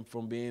hindered them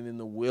from being in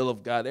the will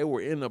of God. They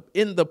were in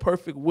the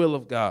perfect will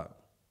of God.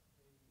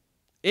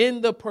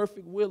 In the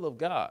perfect will of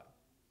God.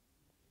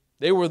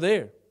 They were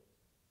there.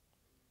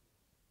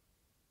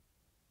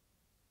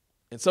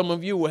 And some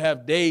of you will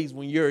have days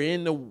when you're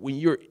in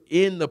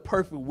the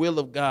perfect will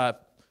of God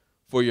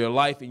for your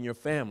life and your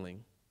family.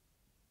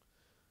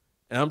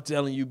 And I'm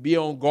telling you, be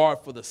on guard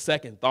for the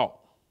second thought.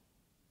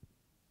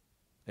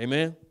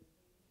 Amen?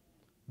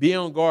 Be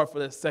on guard for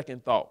that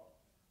second thought.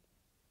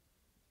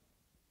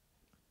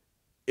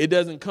 It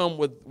doesn't come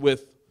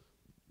with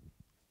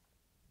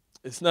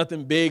it's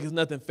nothing big, it's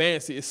nothing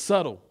fancy, it's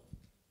subtle.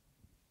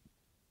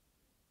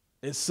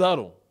 It's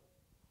subtle.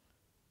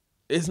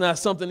 It's not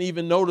something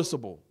even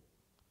noticeable.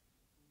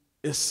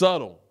 It's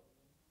subtle.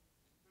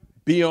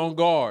 Be on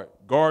guard.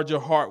 Guard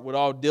your heart with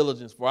all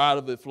diligence, for out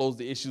of it flows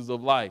the issues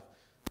of life.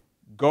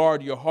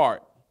 Guard your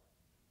heart.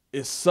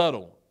 It's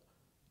subtle.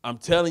 I'm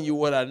telling you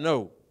what I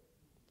know.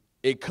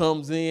 It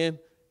comes in,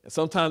 and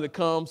sometimes it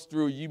comes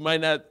through. You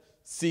might not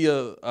see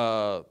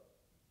some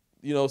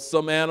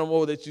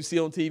animal that you see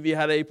on TV,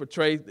 how they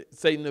portray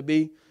Satan to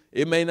be.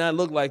 It may not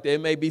look like that.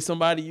 It may be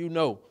somebody you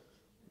know.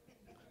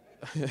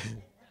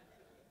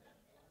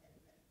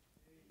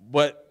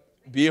 But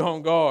be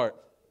on guard.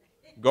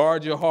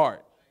 Guard your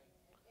heart.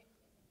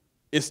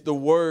 It's the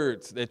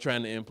words they're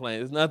trying to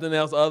implant. It's nothing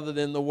else other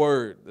than the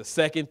word, the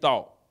second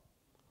thought.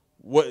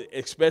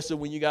 Especially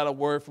when you got a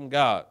word from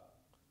God.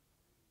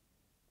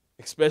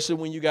 Especially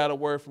when you got a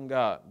word from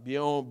God. Be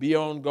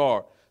on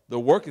guard. The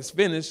work is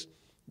finished.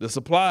 The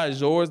supply is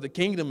yours. The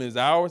kingdom is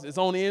ours. It's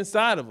on the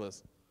inside of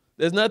us.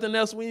 There's nothing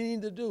else we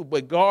need to do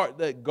but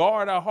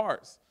guard our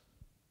hearts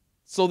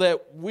so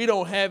that we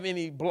don't have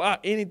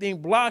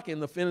anything blocking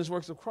the finished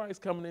works of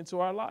Christ coming into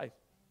our life.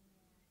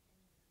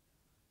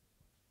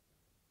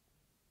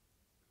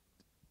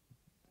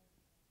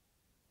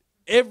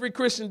 Every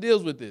Christian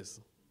deals with this.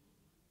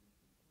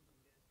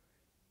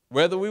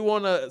 Whether we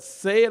want to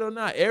say it or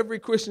not, every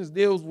Christian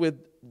deals with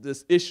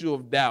this issue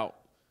of doubt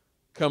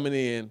coming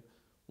in.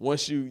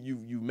 Once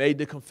you made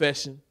the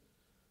confession,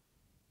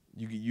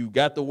 you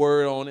got the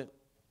word on it,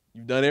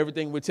 you've done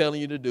everything we're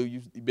telling you to do,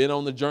 you've been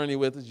on the journey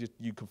with us,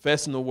 you're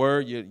confessing the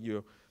word,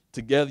 you're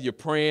together, you're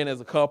praying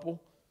as a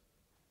couple.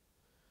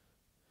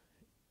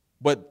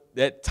 But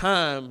that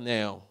time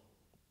now,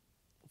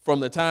 from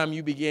the time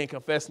you began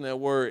confessing that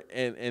word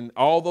and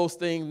all those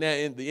things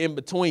that in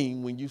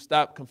between, when you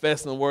stop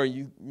confessing the word,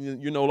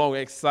 you're no longer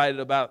excited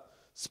about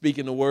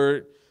speaking the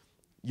word,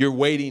 you're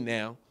waiting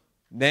now.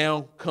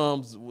 Now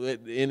comes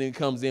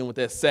in with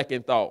that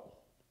second thought.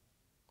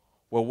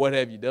 Well, what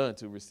have you done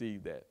to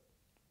receive that?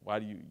 Why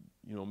do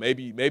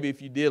maybe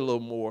if you did a little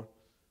more,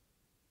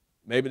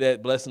 maybe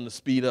that blessing to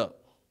speed up.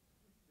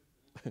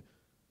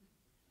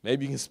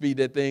 Maybe you can speed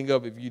that thing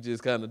up if you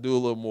just kind of do a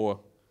little more.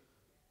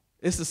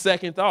 It's the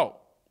second thought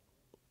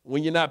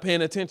when you're not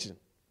paying attention.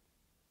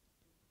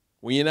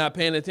 When you're not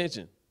paying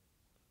attention.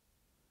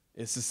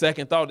 It's the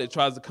second thought that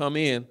tries to come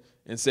in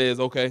and says,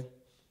 okay,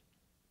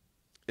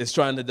 it's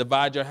trying to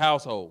divide your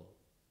household,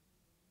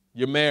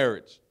 your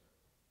marriage.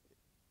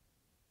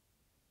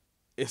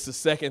 It's the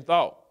second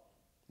thought.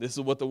 This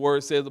is what the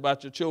word says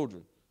about your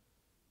children.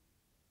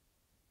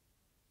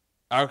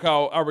 I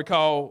recall,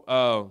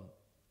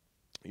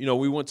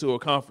 we went to a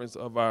conference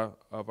of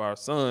our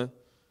son,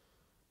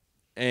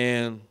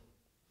 and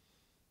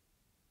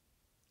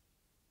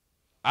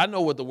I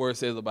know what the word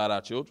says about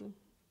our children.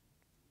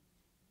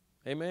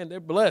 Amen. They're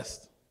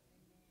blessed.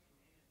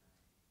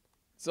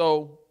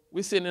 So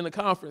we're sitting in a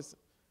conference,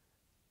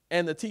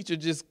 and the teacher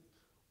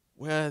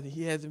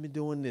he hasn't been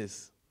doing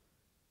this.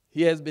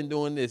 He has been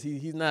doing this.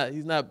 He's not,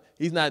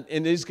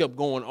 and they just kept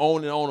going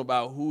on and on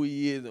about who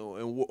he is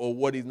or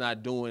what he's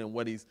not doing and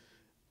what he's,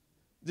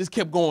 just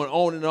kept going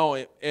on and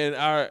on.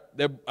 And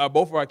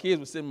both of our kids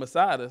were sitting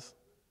beside us.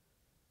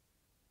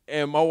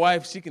 And my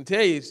wife, she can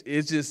tell you,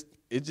 it's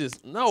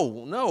just,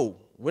 no,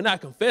 we're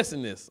not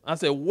confessing this. I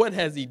said, what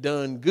has he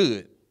done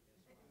good?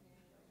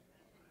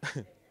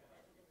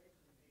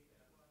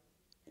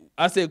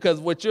 I said,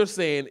 because what you're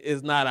saying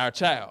is not our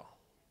child.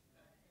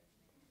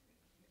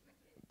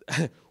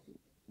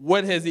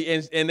 What has he,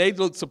 and they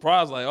looked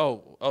surprised like,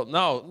 oh,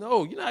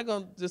 no, you're not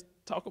going to just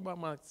talk about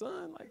my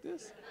son like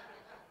this?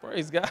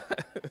 Praise God.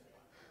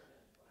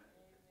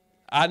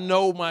 I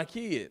know my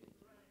kid.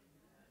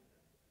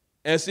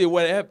 And see,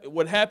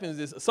 what happens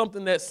is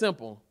something that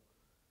simple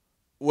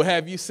will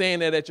have you saying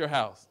that at your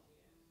house.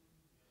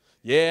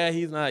 Yeah,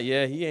 he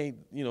ain't,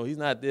 he's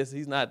not this,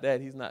 he's not that,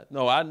 he's not.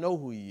 No, I know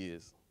who he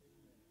is.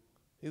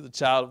 He's a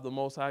child of the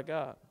Most High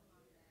God.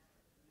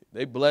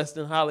 They blessed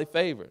and highly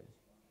favored.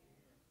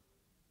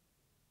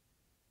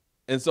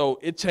 And so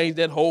it changed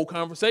that whole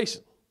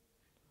conversation.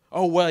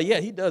 Oh, well, yeah,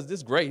 he does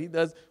this great. He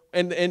does.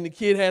 And the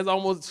kid has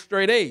almost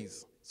straight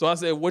A's. So I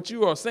said, what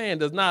you are saying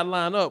does not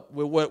line up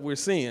with what we're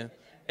seeing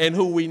and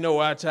who we know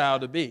our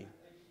child to be.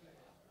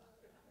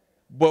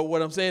 But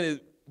what I'm saying is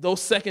those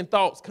second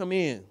thoughts come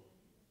in.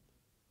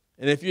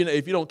 And if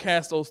you don't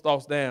cast those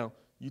thoughts down,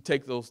 you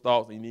take those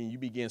thoughts and then you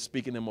begin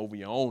speaking them over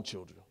your own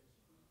children.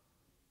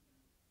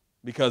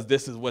 Because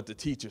this is what the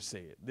teacher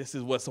said. This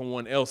is what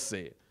someone else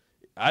said.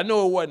 I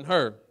know it wasn't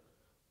her,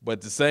 but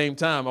at the same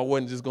time, I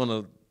wasn't just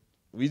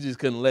we just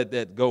couldn't let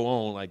that go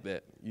on like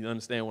that. You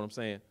understand what I'm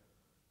saying?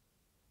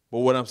 But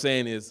what I'm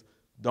saying is,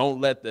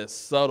 don't let the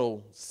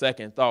subtle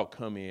second thought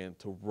come in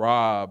to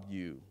rob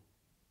you.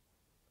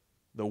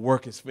 The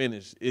work is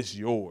finished. It's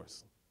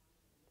yours.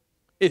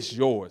 It's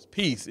yours.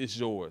 Peace is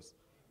yours.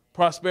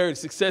 Prosperity,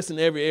 success in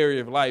every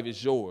area of life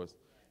is yours.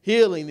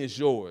 Healing is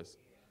yours.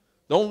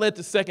 Don't let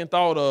the second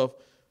thought of,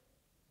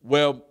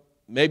 well,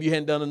 maybe you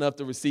hadn't done enough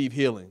to receive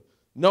healing.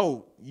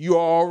 No, you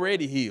are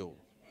already healed.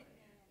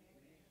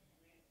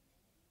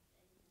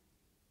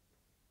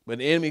 But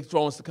the enemy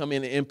wants to come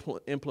in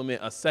and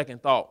implement a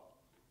second thought.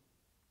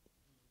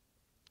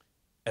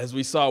 As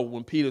we saw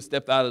when Peter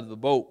stepped out of the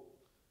boat,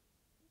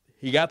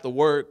 he got the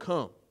word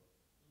come.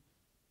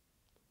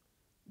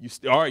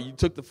 All right, you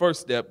took the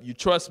first step. You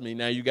trust me.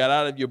 Now you got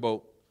out of your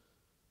boat.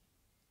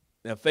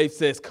 Now faith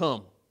says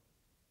come.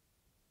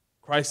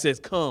 Christ says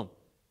come.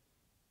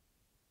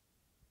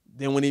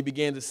 Then when he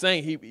began to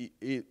sing,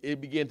 it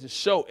began to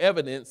show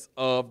evidence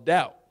of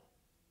doubt.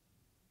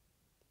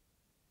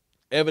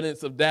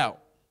 Evidence of doubt.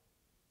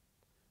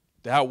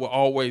 Doubt will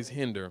always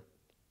hinder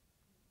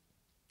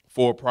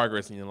forward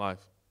progress in your life.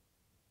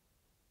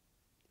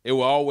 It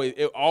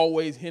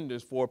always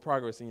hinders forward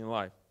progress in your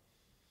life.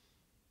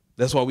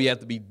 That's why we have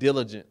to be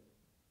diligent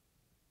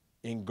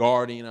in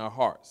guarding our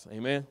hearts.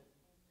 Amen?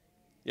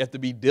 You have to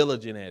be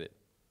diligent at it.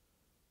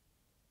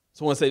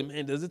 Someone say,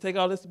 man, does it take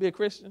all this to be a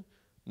Christian?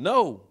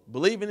 No,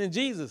 believing in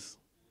Jesus.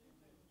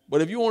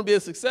 But if you want to be a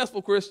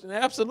successful Christian,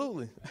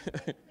 absolutely.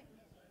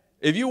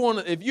 If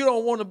you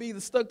don't want to be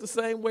stuck the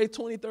same way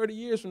 20, 30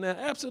 years from now,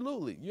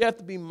 absolutely. You have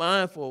to be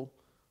mindful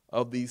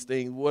of these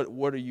things.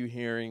 What are you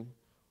hearing?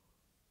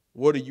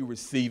 What are you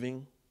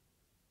receiving?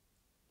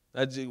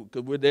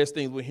 Because there's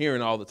things we're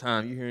hearing all the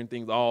time. You're hearing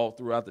things all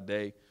throughout the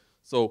day.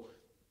 So,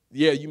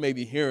 yeah, you may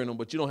be hearing them,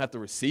 but you don't have to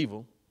receive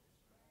them.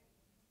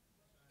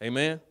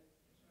 Amen?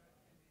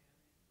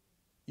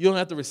 You don't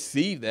have to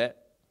receive that.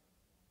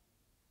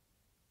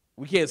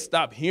 We can't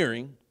stop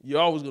hearing.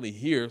 You're always going to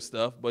hear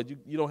stuff, but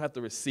you don't have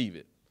to receive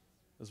it.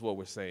 That's what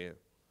we're saying.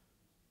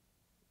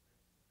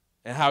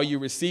 And how you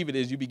receive it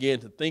is you begin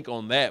to think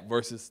on that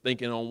versus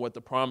thinking on what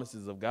the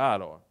promises of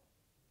God are.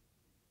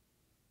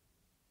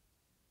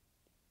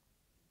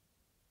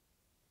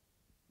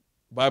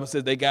 The Bible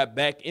says they got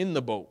back in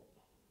the boat.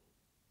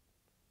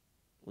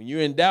 When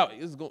you're in doubt,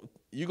 you're going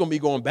to be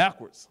going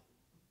backwards.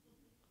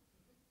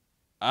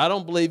 I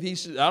don't believe he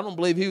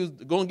was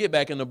going to get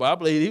back in the boat. I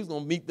believe he was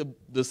going to meet the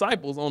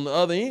disciples on the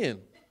other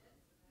end.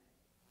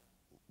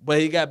 But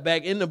he got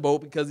back in the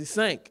boat because he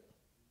sank.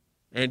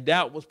 And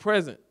doubt was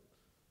present.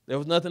 There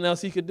was nothing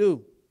else he could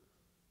do.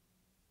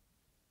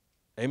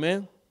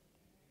 Amen?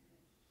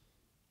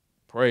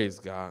 Praise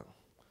God.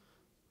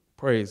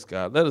 Praise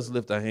God. Let us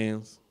lift our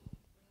hands.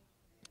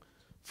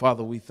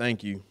 Father, we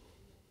thank you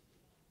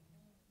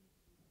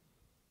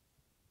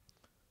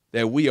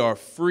that we are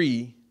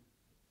free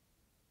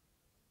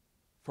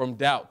from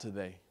doubt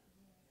today.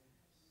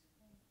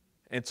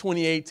 In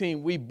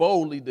 2018, we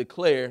boldly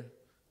declare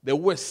that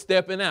we're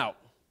stepping out.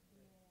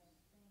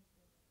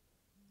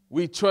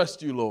 We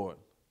trust you, Lord.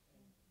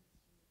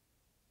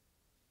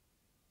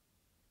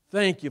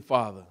 Thank you,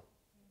 Father.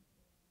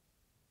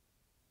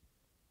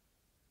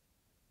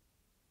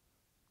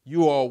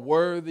 You are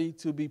worthy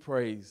to be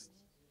praised.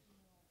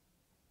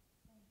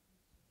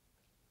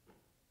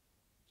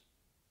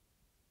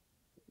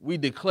 We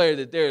declare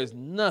that there is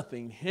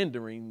nothing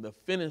hindering the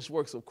finished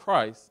works of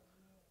Christ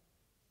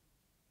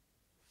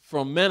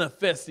from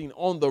manifesting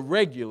on the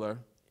regular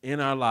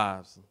in our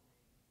lives.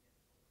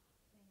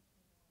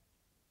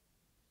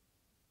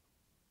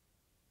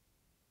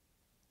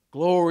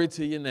 Glory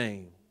to your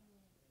name.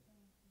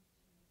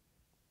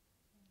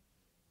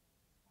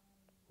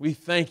 We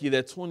thank you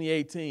that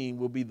 2018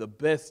 will be the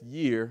best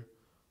year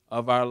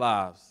of our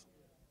lives.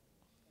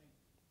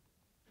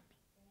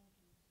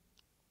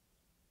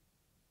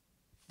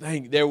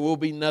 There will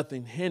be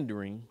nothing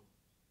hindering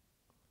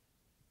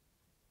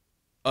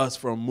us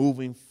from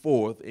moving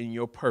forth in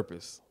your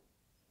purpose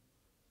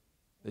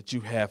that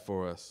you have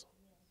for us.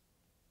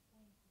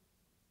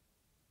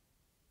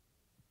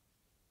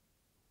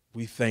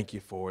 We thank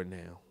you for it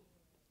now.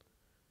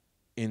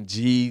 In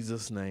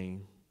Jesus'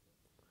 name.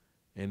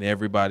 And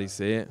everybody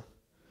said,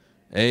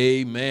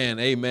 amen,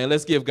 amen.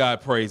 Let's give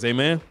God praise,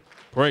 amen.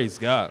 Praise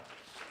God.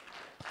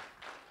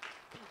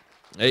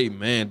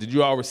 Amen. Did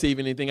you all receive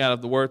anything out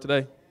of the word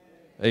today?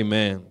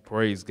 Amen.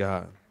 Praise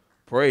God.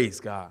 Praise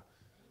God.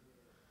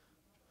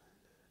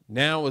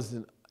 Now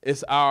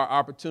it's our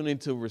opportunity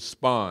to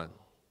respond.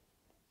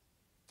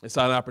 It's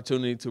an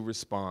opportunity to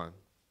respond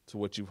to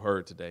what you've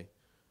heard today.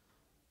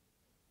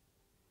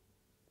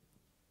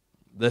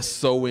 Let's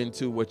sow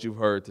into what you've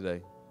heard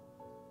today.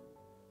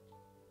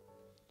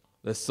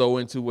 Let's sow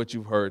into what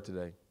you've heard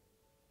today.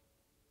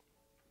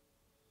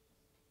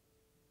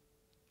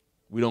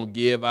 We don't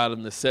give out of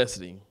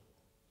necessity,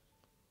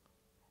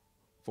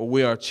 for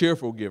we are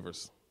cheerful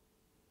givers.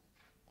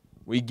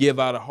 We give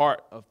out of a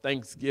heart of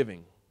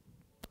thanksgiving.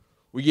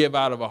 We give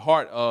out of a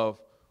heart of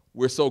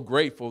we're so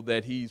grateful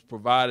that he's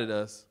provided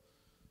us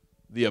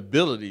the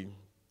ability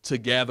to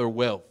gather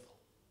wealth.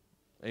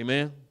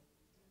 Amen?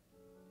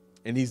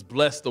 And he's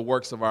blessed the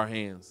works of our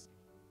hands.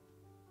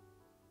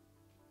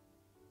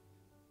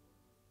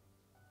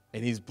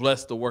 And he's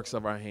blessed the works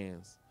of our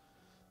hands,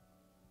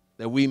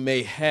 that we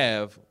may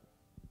have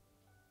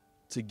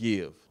to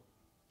give.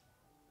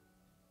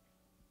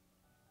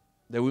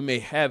 That we may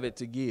have it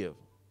to give.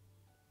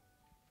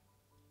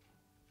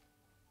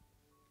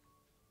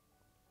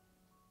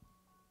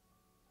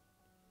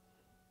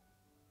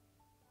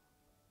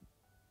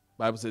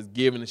 Bible says,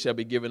 give and it shall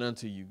be given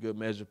unto you. Good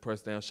measure,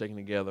 pressed down, shaken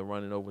together,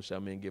 running over, shall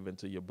men give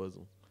into your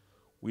bosom.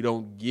 We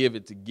don't give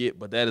it to get,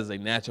 but that is a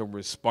natural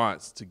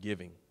response to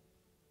giving.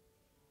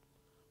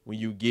 When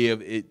you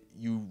give,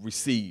 you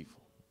receive.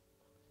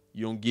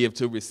 You don't give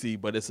to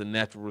receive, but it's a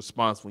natural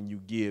response. When you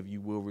give, you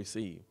will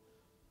receive.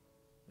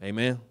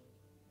 Amen?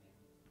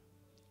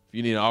 If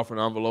you need an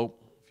offering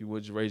envelope, if you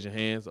would, just raise your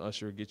hands. The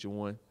usher will get you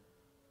one.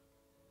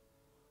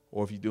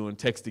 Or if you're doing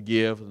text to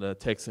give, the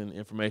texting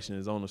information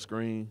is on the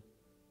screen.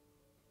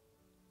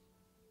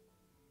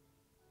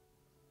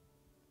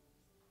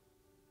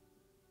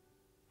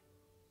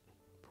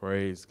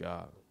 Praise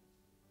God.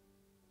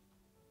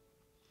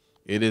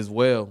 It is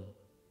well.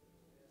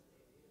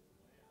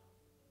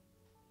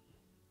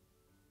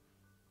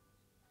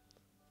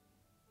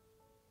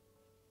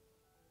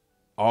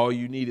 All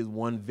you need is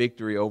one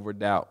victory over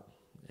doubt,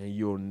 and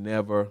you'll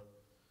never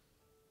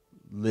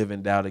live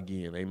in doubt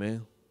again.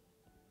 Amen.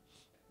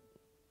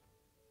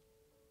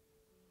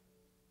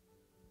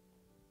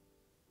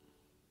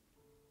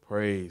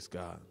 Praise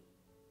God.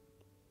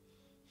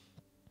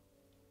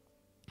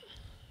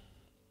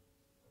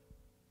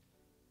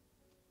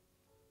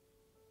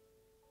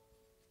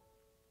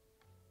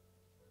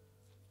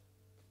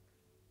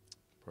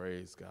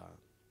 Praise God.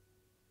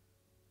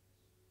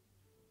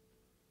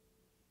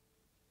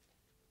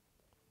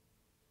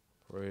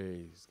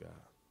 Praise God.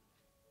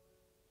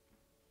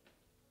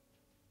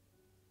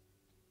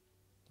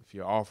 If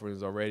your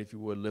offerings are ready, if you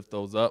would lift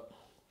those up.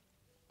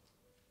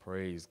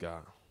 Praise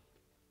God.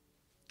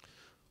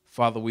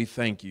 Father, we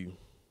thank you.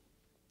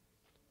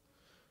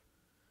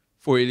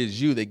 For it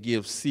is you that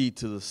gives seed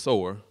to the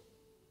sower,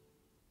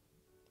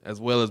 as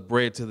well as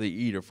bread to the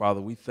eater.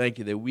 Father, we thank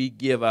you that we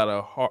give out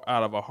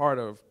of a heart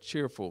of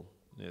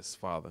cheerfulness,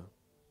 Father.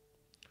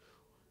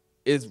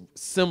 It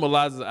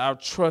symbolizes our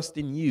trust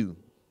in you.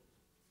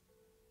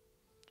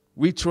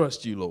 We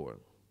trust you, Lord.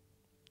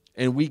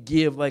 And we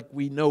give like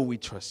we know we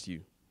trust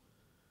you.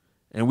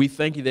 And we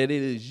thank you that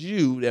it is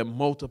you that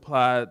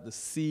multiplied the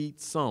seed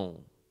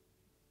sown.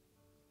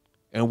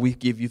 And we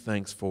give you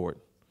thanks for it.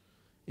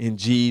 In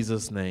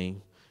Jesus'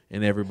 name.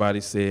 And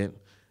everybody said,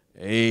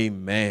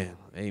 amen.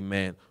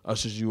 Amen.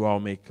 Ushers, you all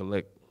may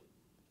collect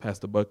past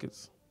the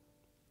buckets.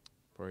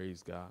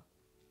 Praise God.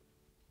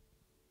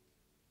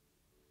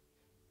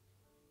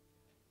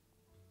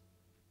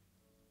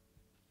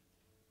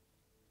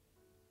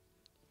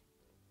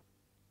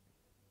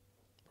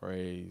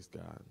 Praise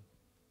God.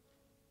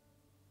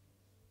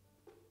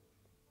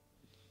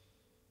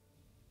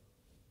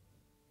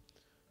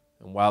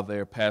 And while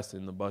they're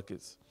passing the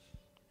buckets,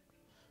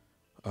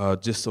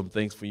 just some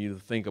things for you to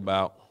think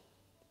about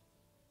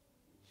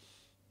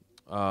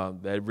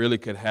that really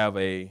could have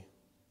a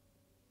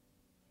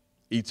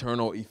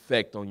eternal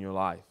effect on your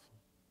life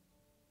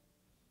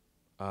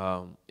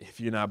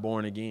if you're not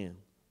born again.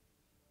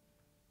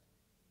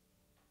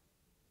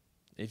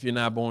 If you're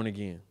not born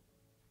again.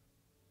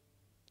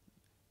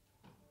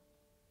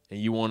 And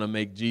you want to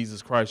make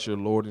Jesus Christ your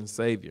Lord and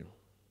Savior.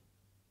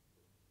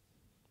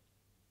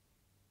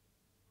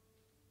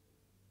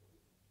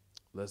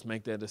 Let's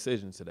make that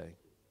decision today.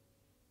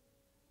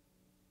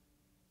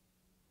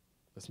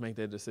 Let's make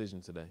that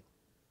decision today.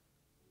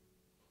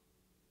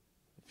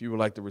 If you would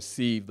like to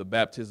receive the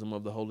baptism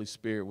of the Holy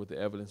Spirit with the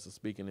evidence of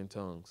speaking in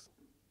tongues,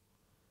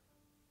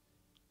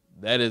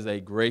 that is a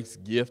grace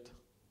gift,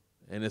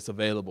 and it's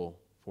available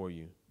for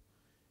you.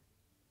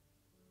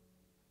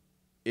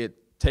 It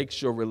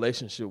takes your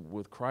relationship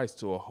with Christ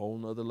to a whole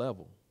nother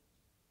level.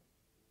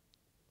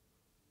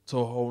 To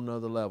a whole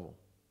nother level.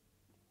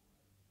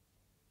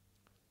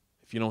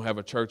 If you don't have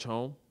a church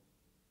home,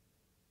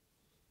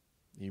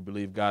 you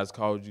believe God's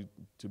called you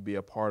to be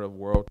a part of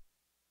world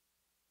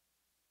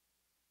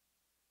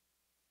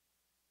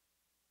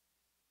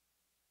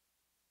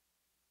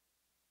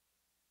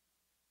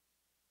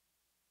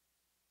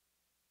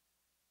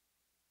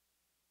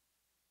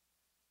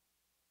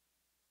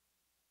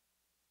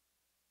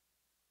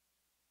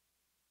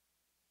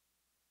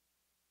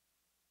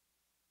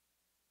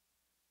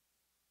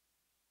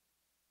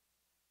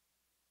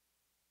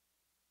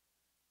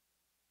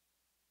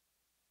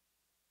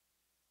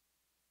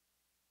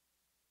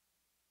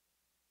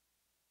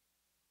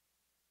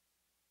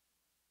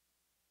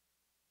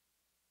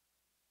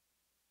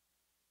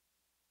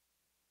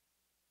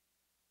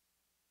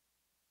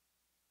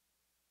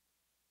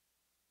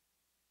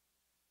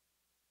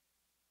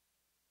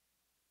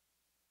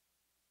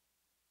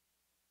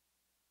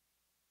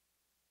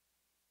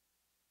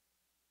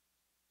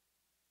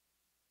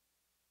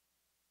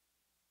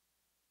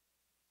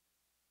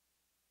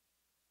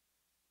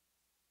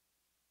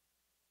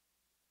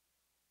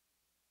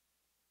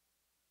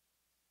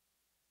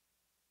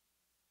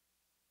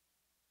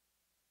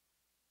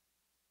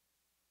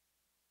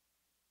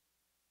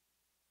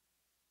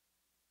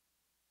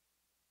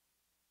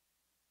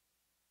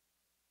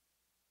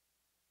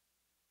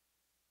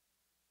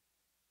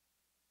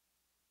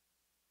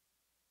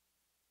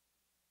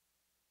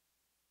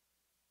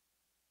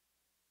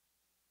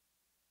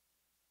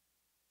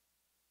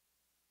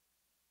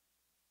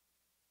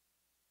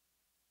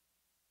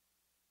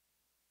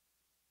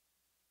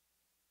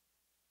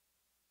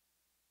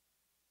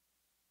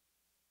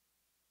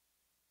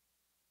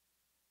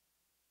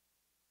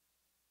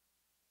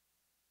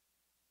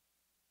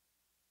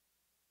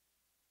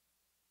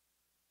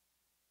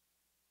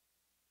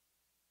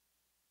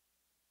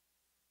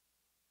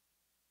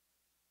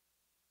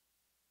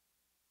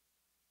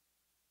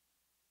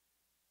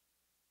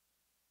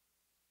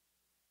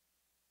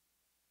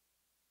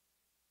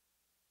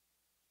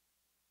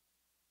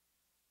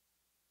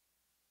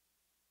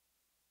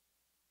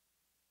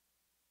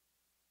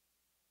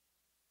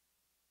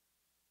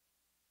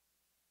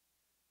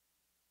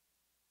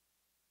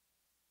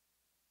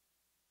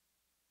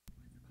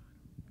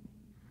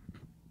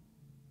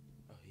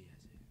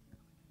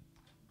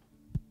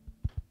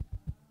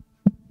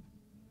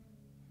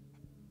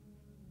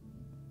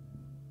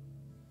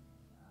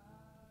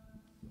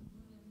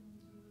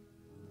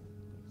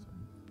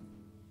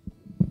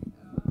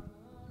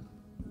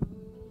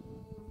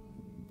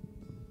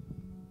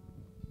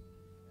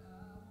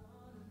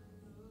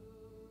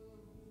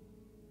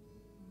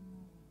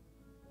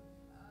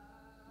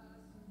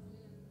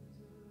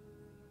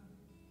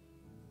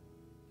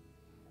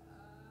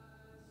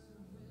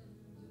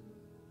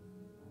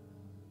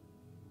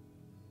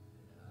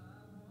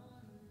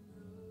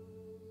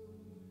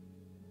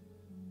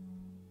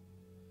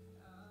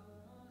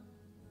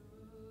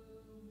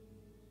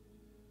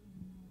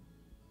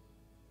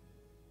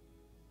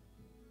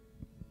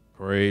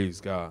Praise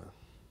God.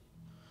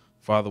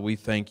 Father, we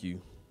thank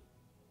you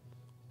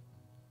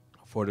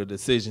for the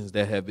decisions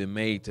that have been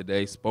made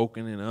today,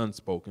 spoken and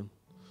unspoken.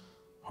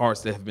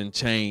 Hearts that have been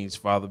changed,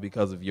 Father,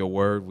 because of your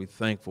word. We're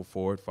thankful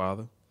for it,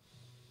 Father.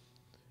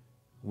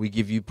 We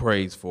give you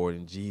praise for it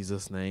in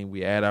Jesus' name.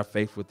 We add our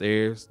faith with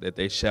theirs that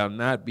they shall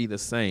not be the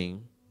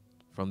same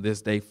from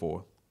this day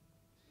forth.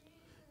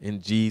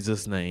 In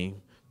Jesus'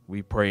 name,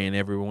 we pray, and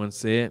everyone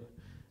said,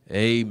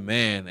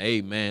 amen,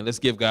 amen. Let's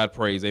give God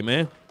praise,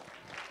 amen,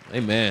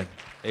 amen,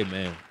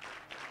 amen.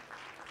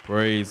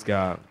 Praise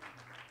God.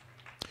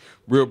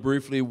 Real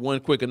briefly, one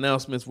quick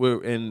announcement,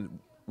 and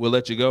we'll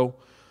let you go.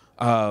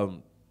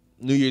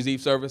 New Year's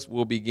Eve service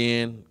will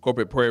begin,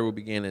 corporate prayer will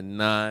begin at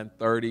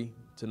 9:30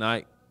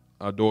 tonight.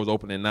 Our doors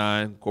open at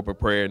 9, corporate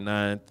prayer at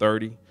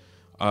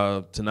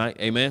 9:30 tonight,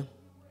 amen.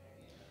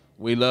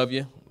 We love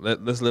you.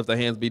 Let's lift our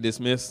hands, be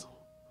dismissed.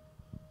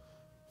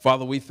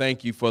 Father, we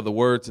thank you for the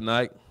word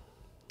tonight.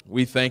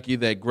 We thank you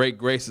that great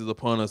grace is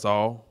upon us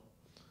all.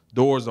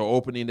 Doors are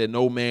opening that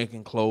no man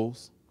can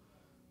close.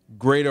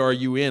 Greater are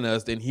you in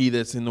us than he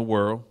that's in the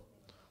world.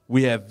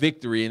 We have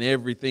victory in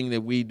everything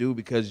that we do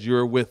because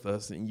you're with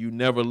us and you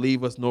never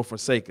leave us nor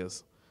forsake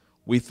us.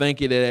 We thank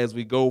you that as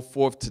we go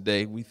forth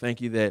today, we thank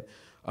you that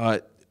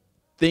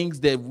things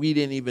that we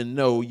didn't even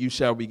know you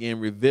shall begin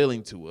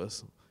revealing to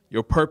us.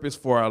 Your purpose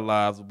for our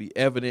lives will be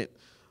evident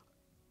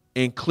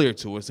and clear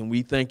to us, and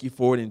we thank you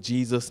for it in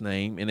Jesus'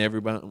 name. And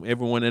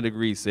everyone that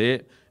agrees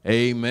said,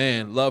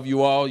 amen. Love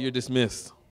you all. You're dismissed.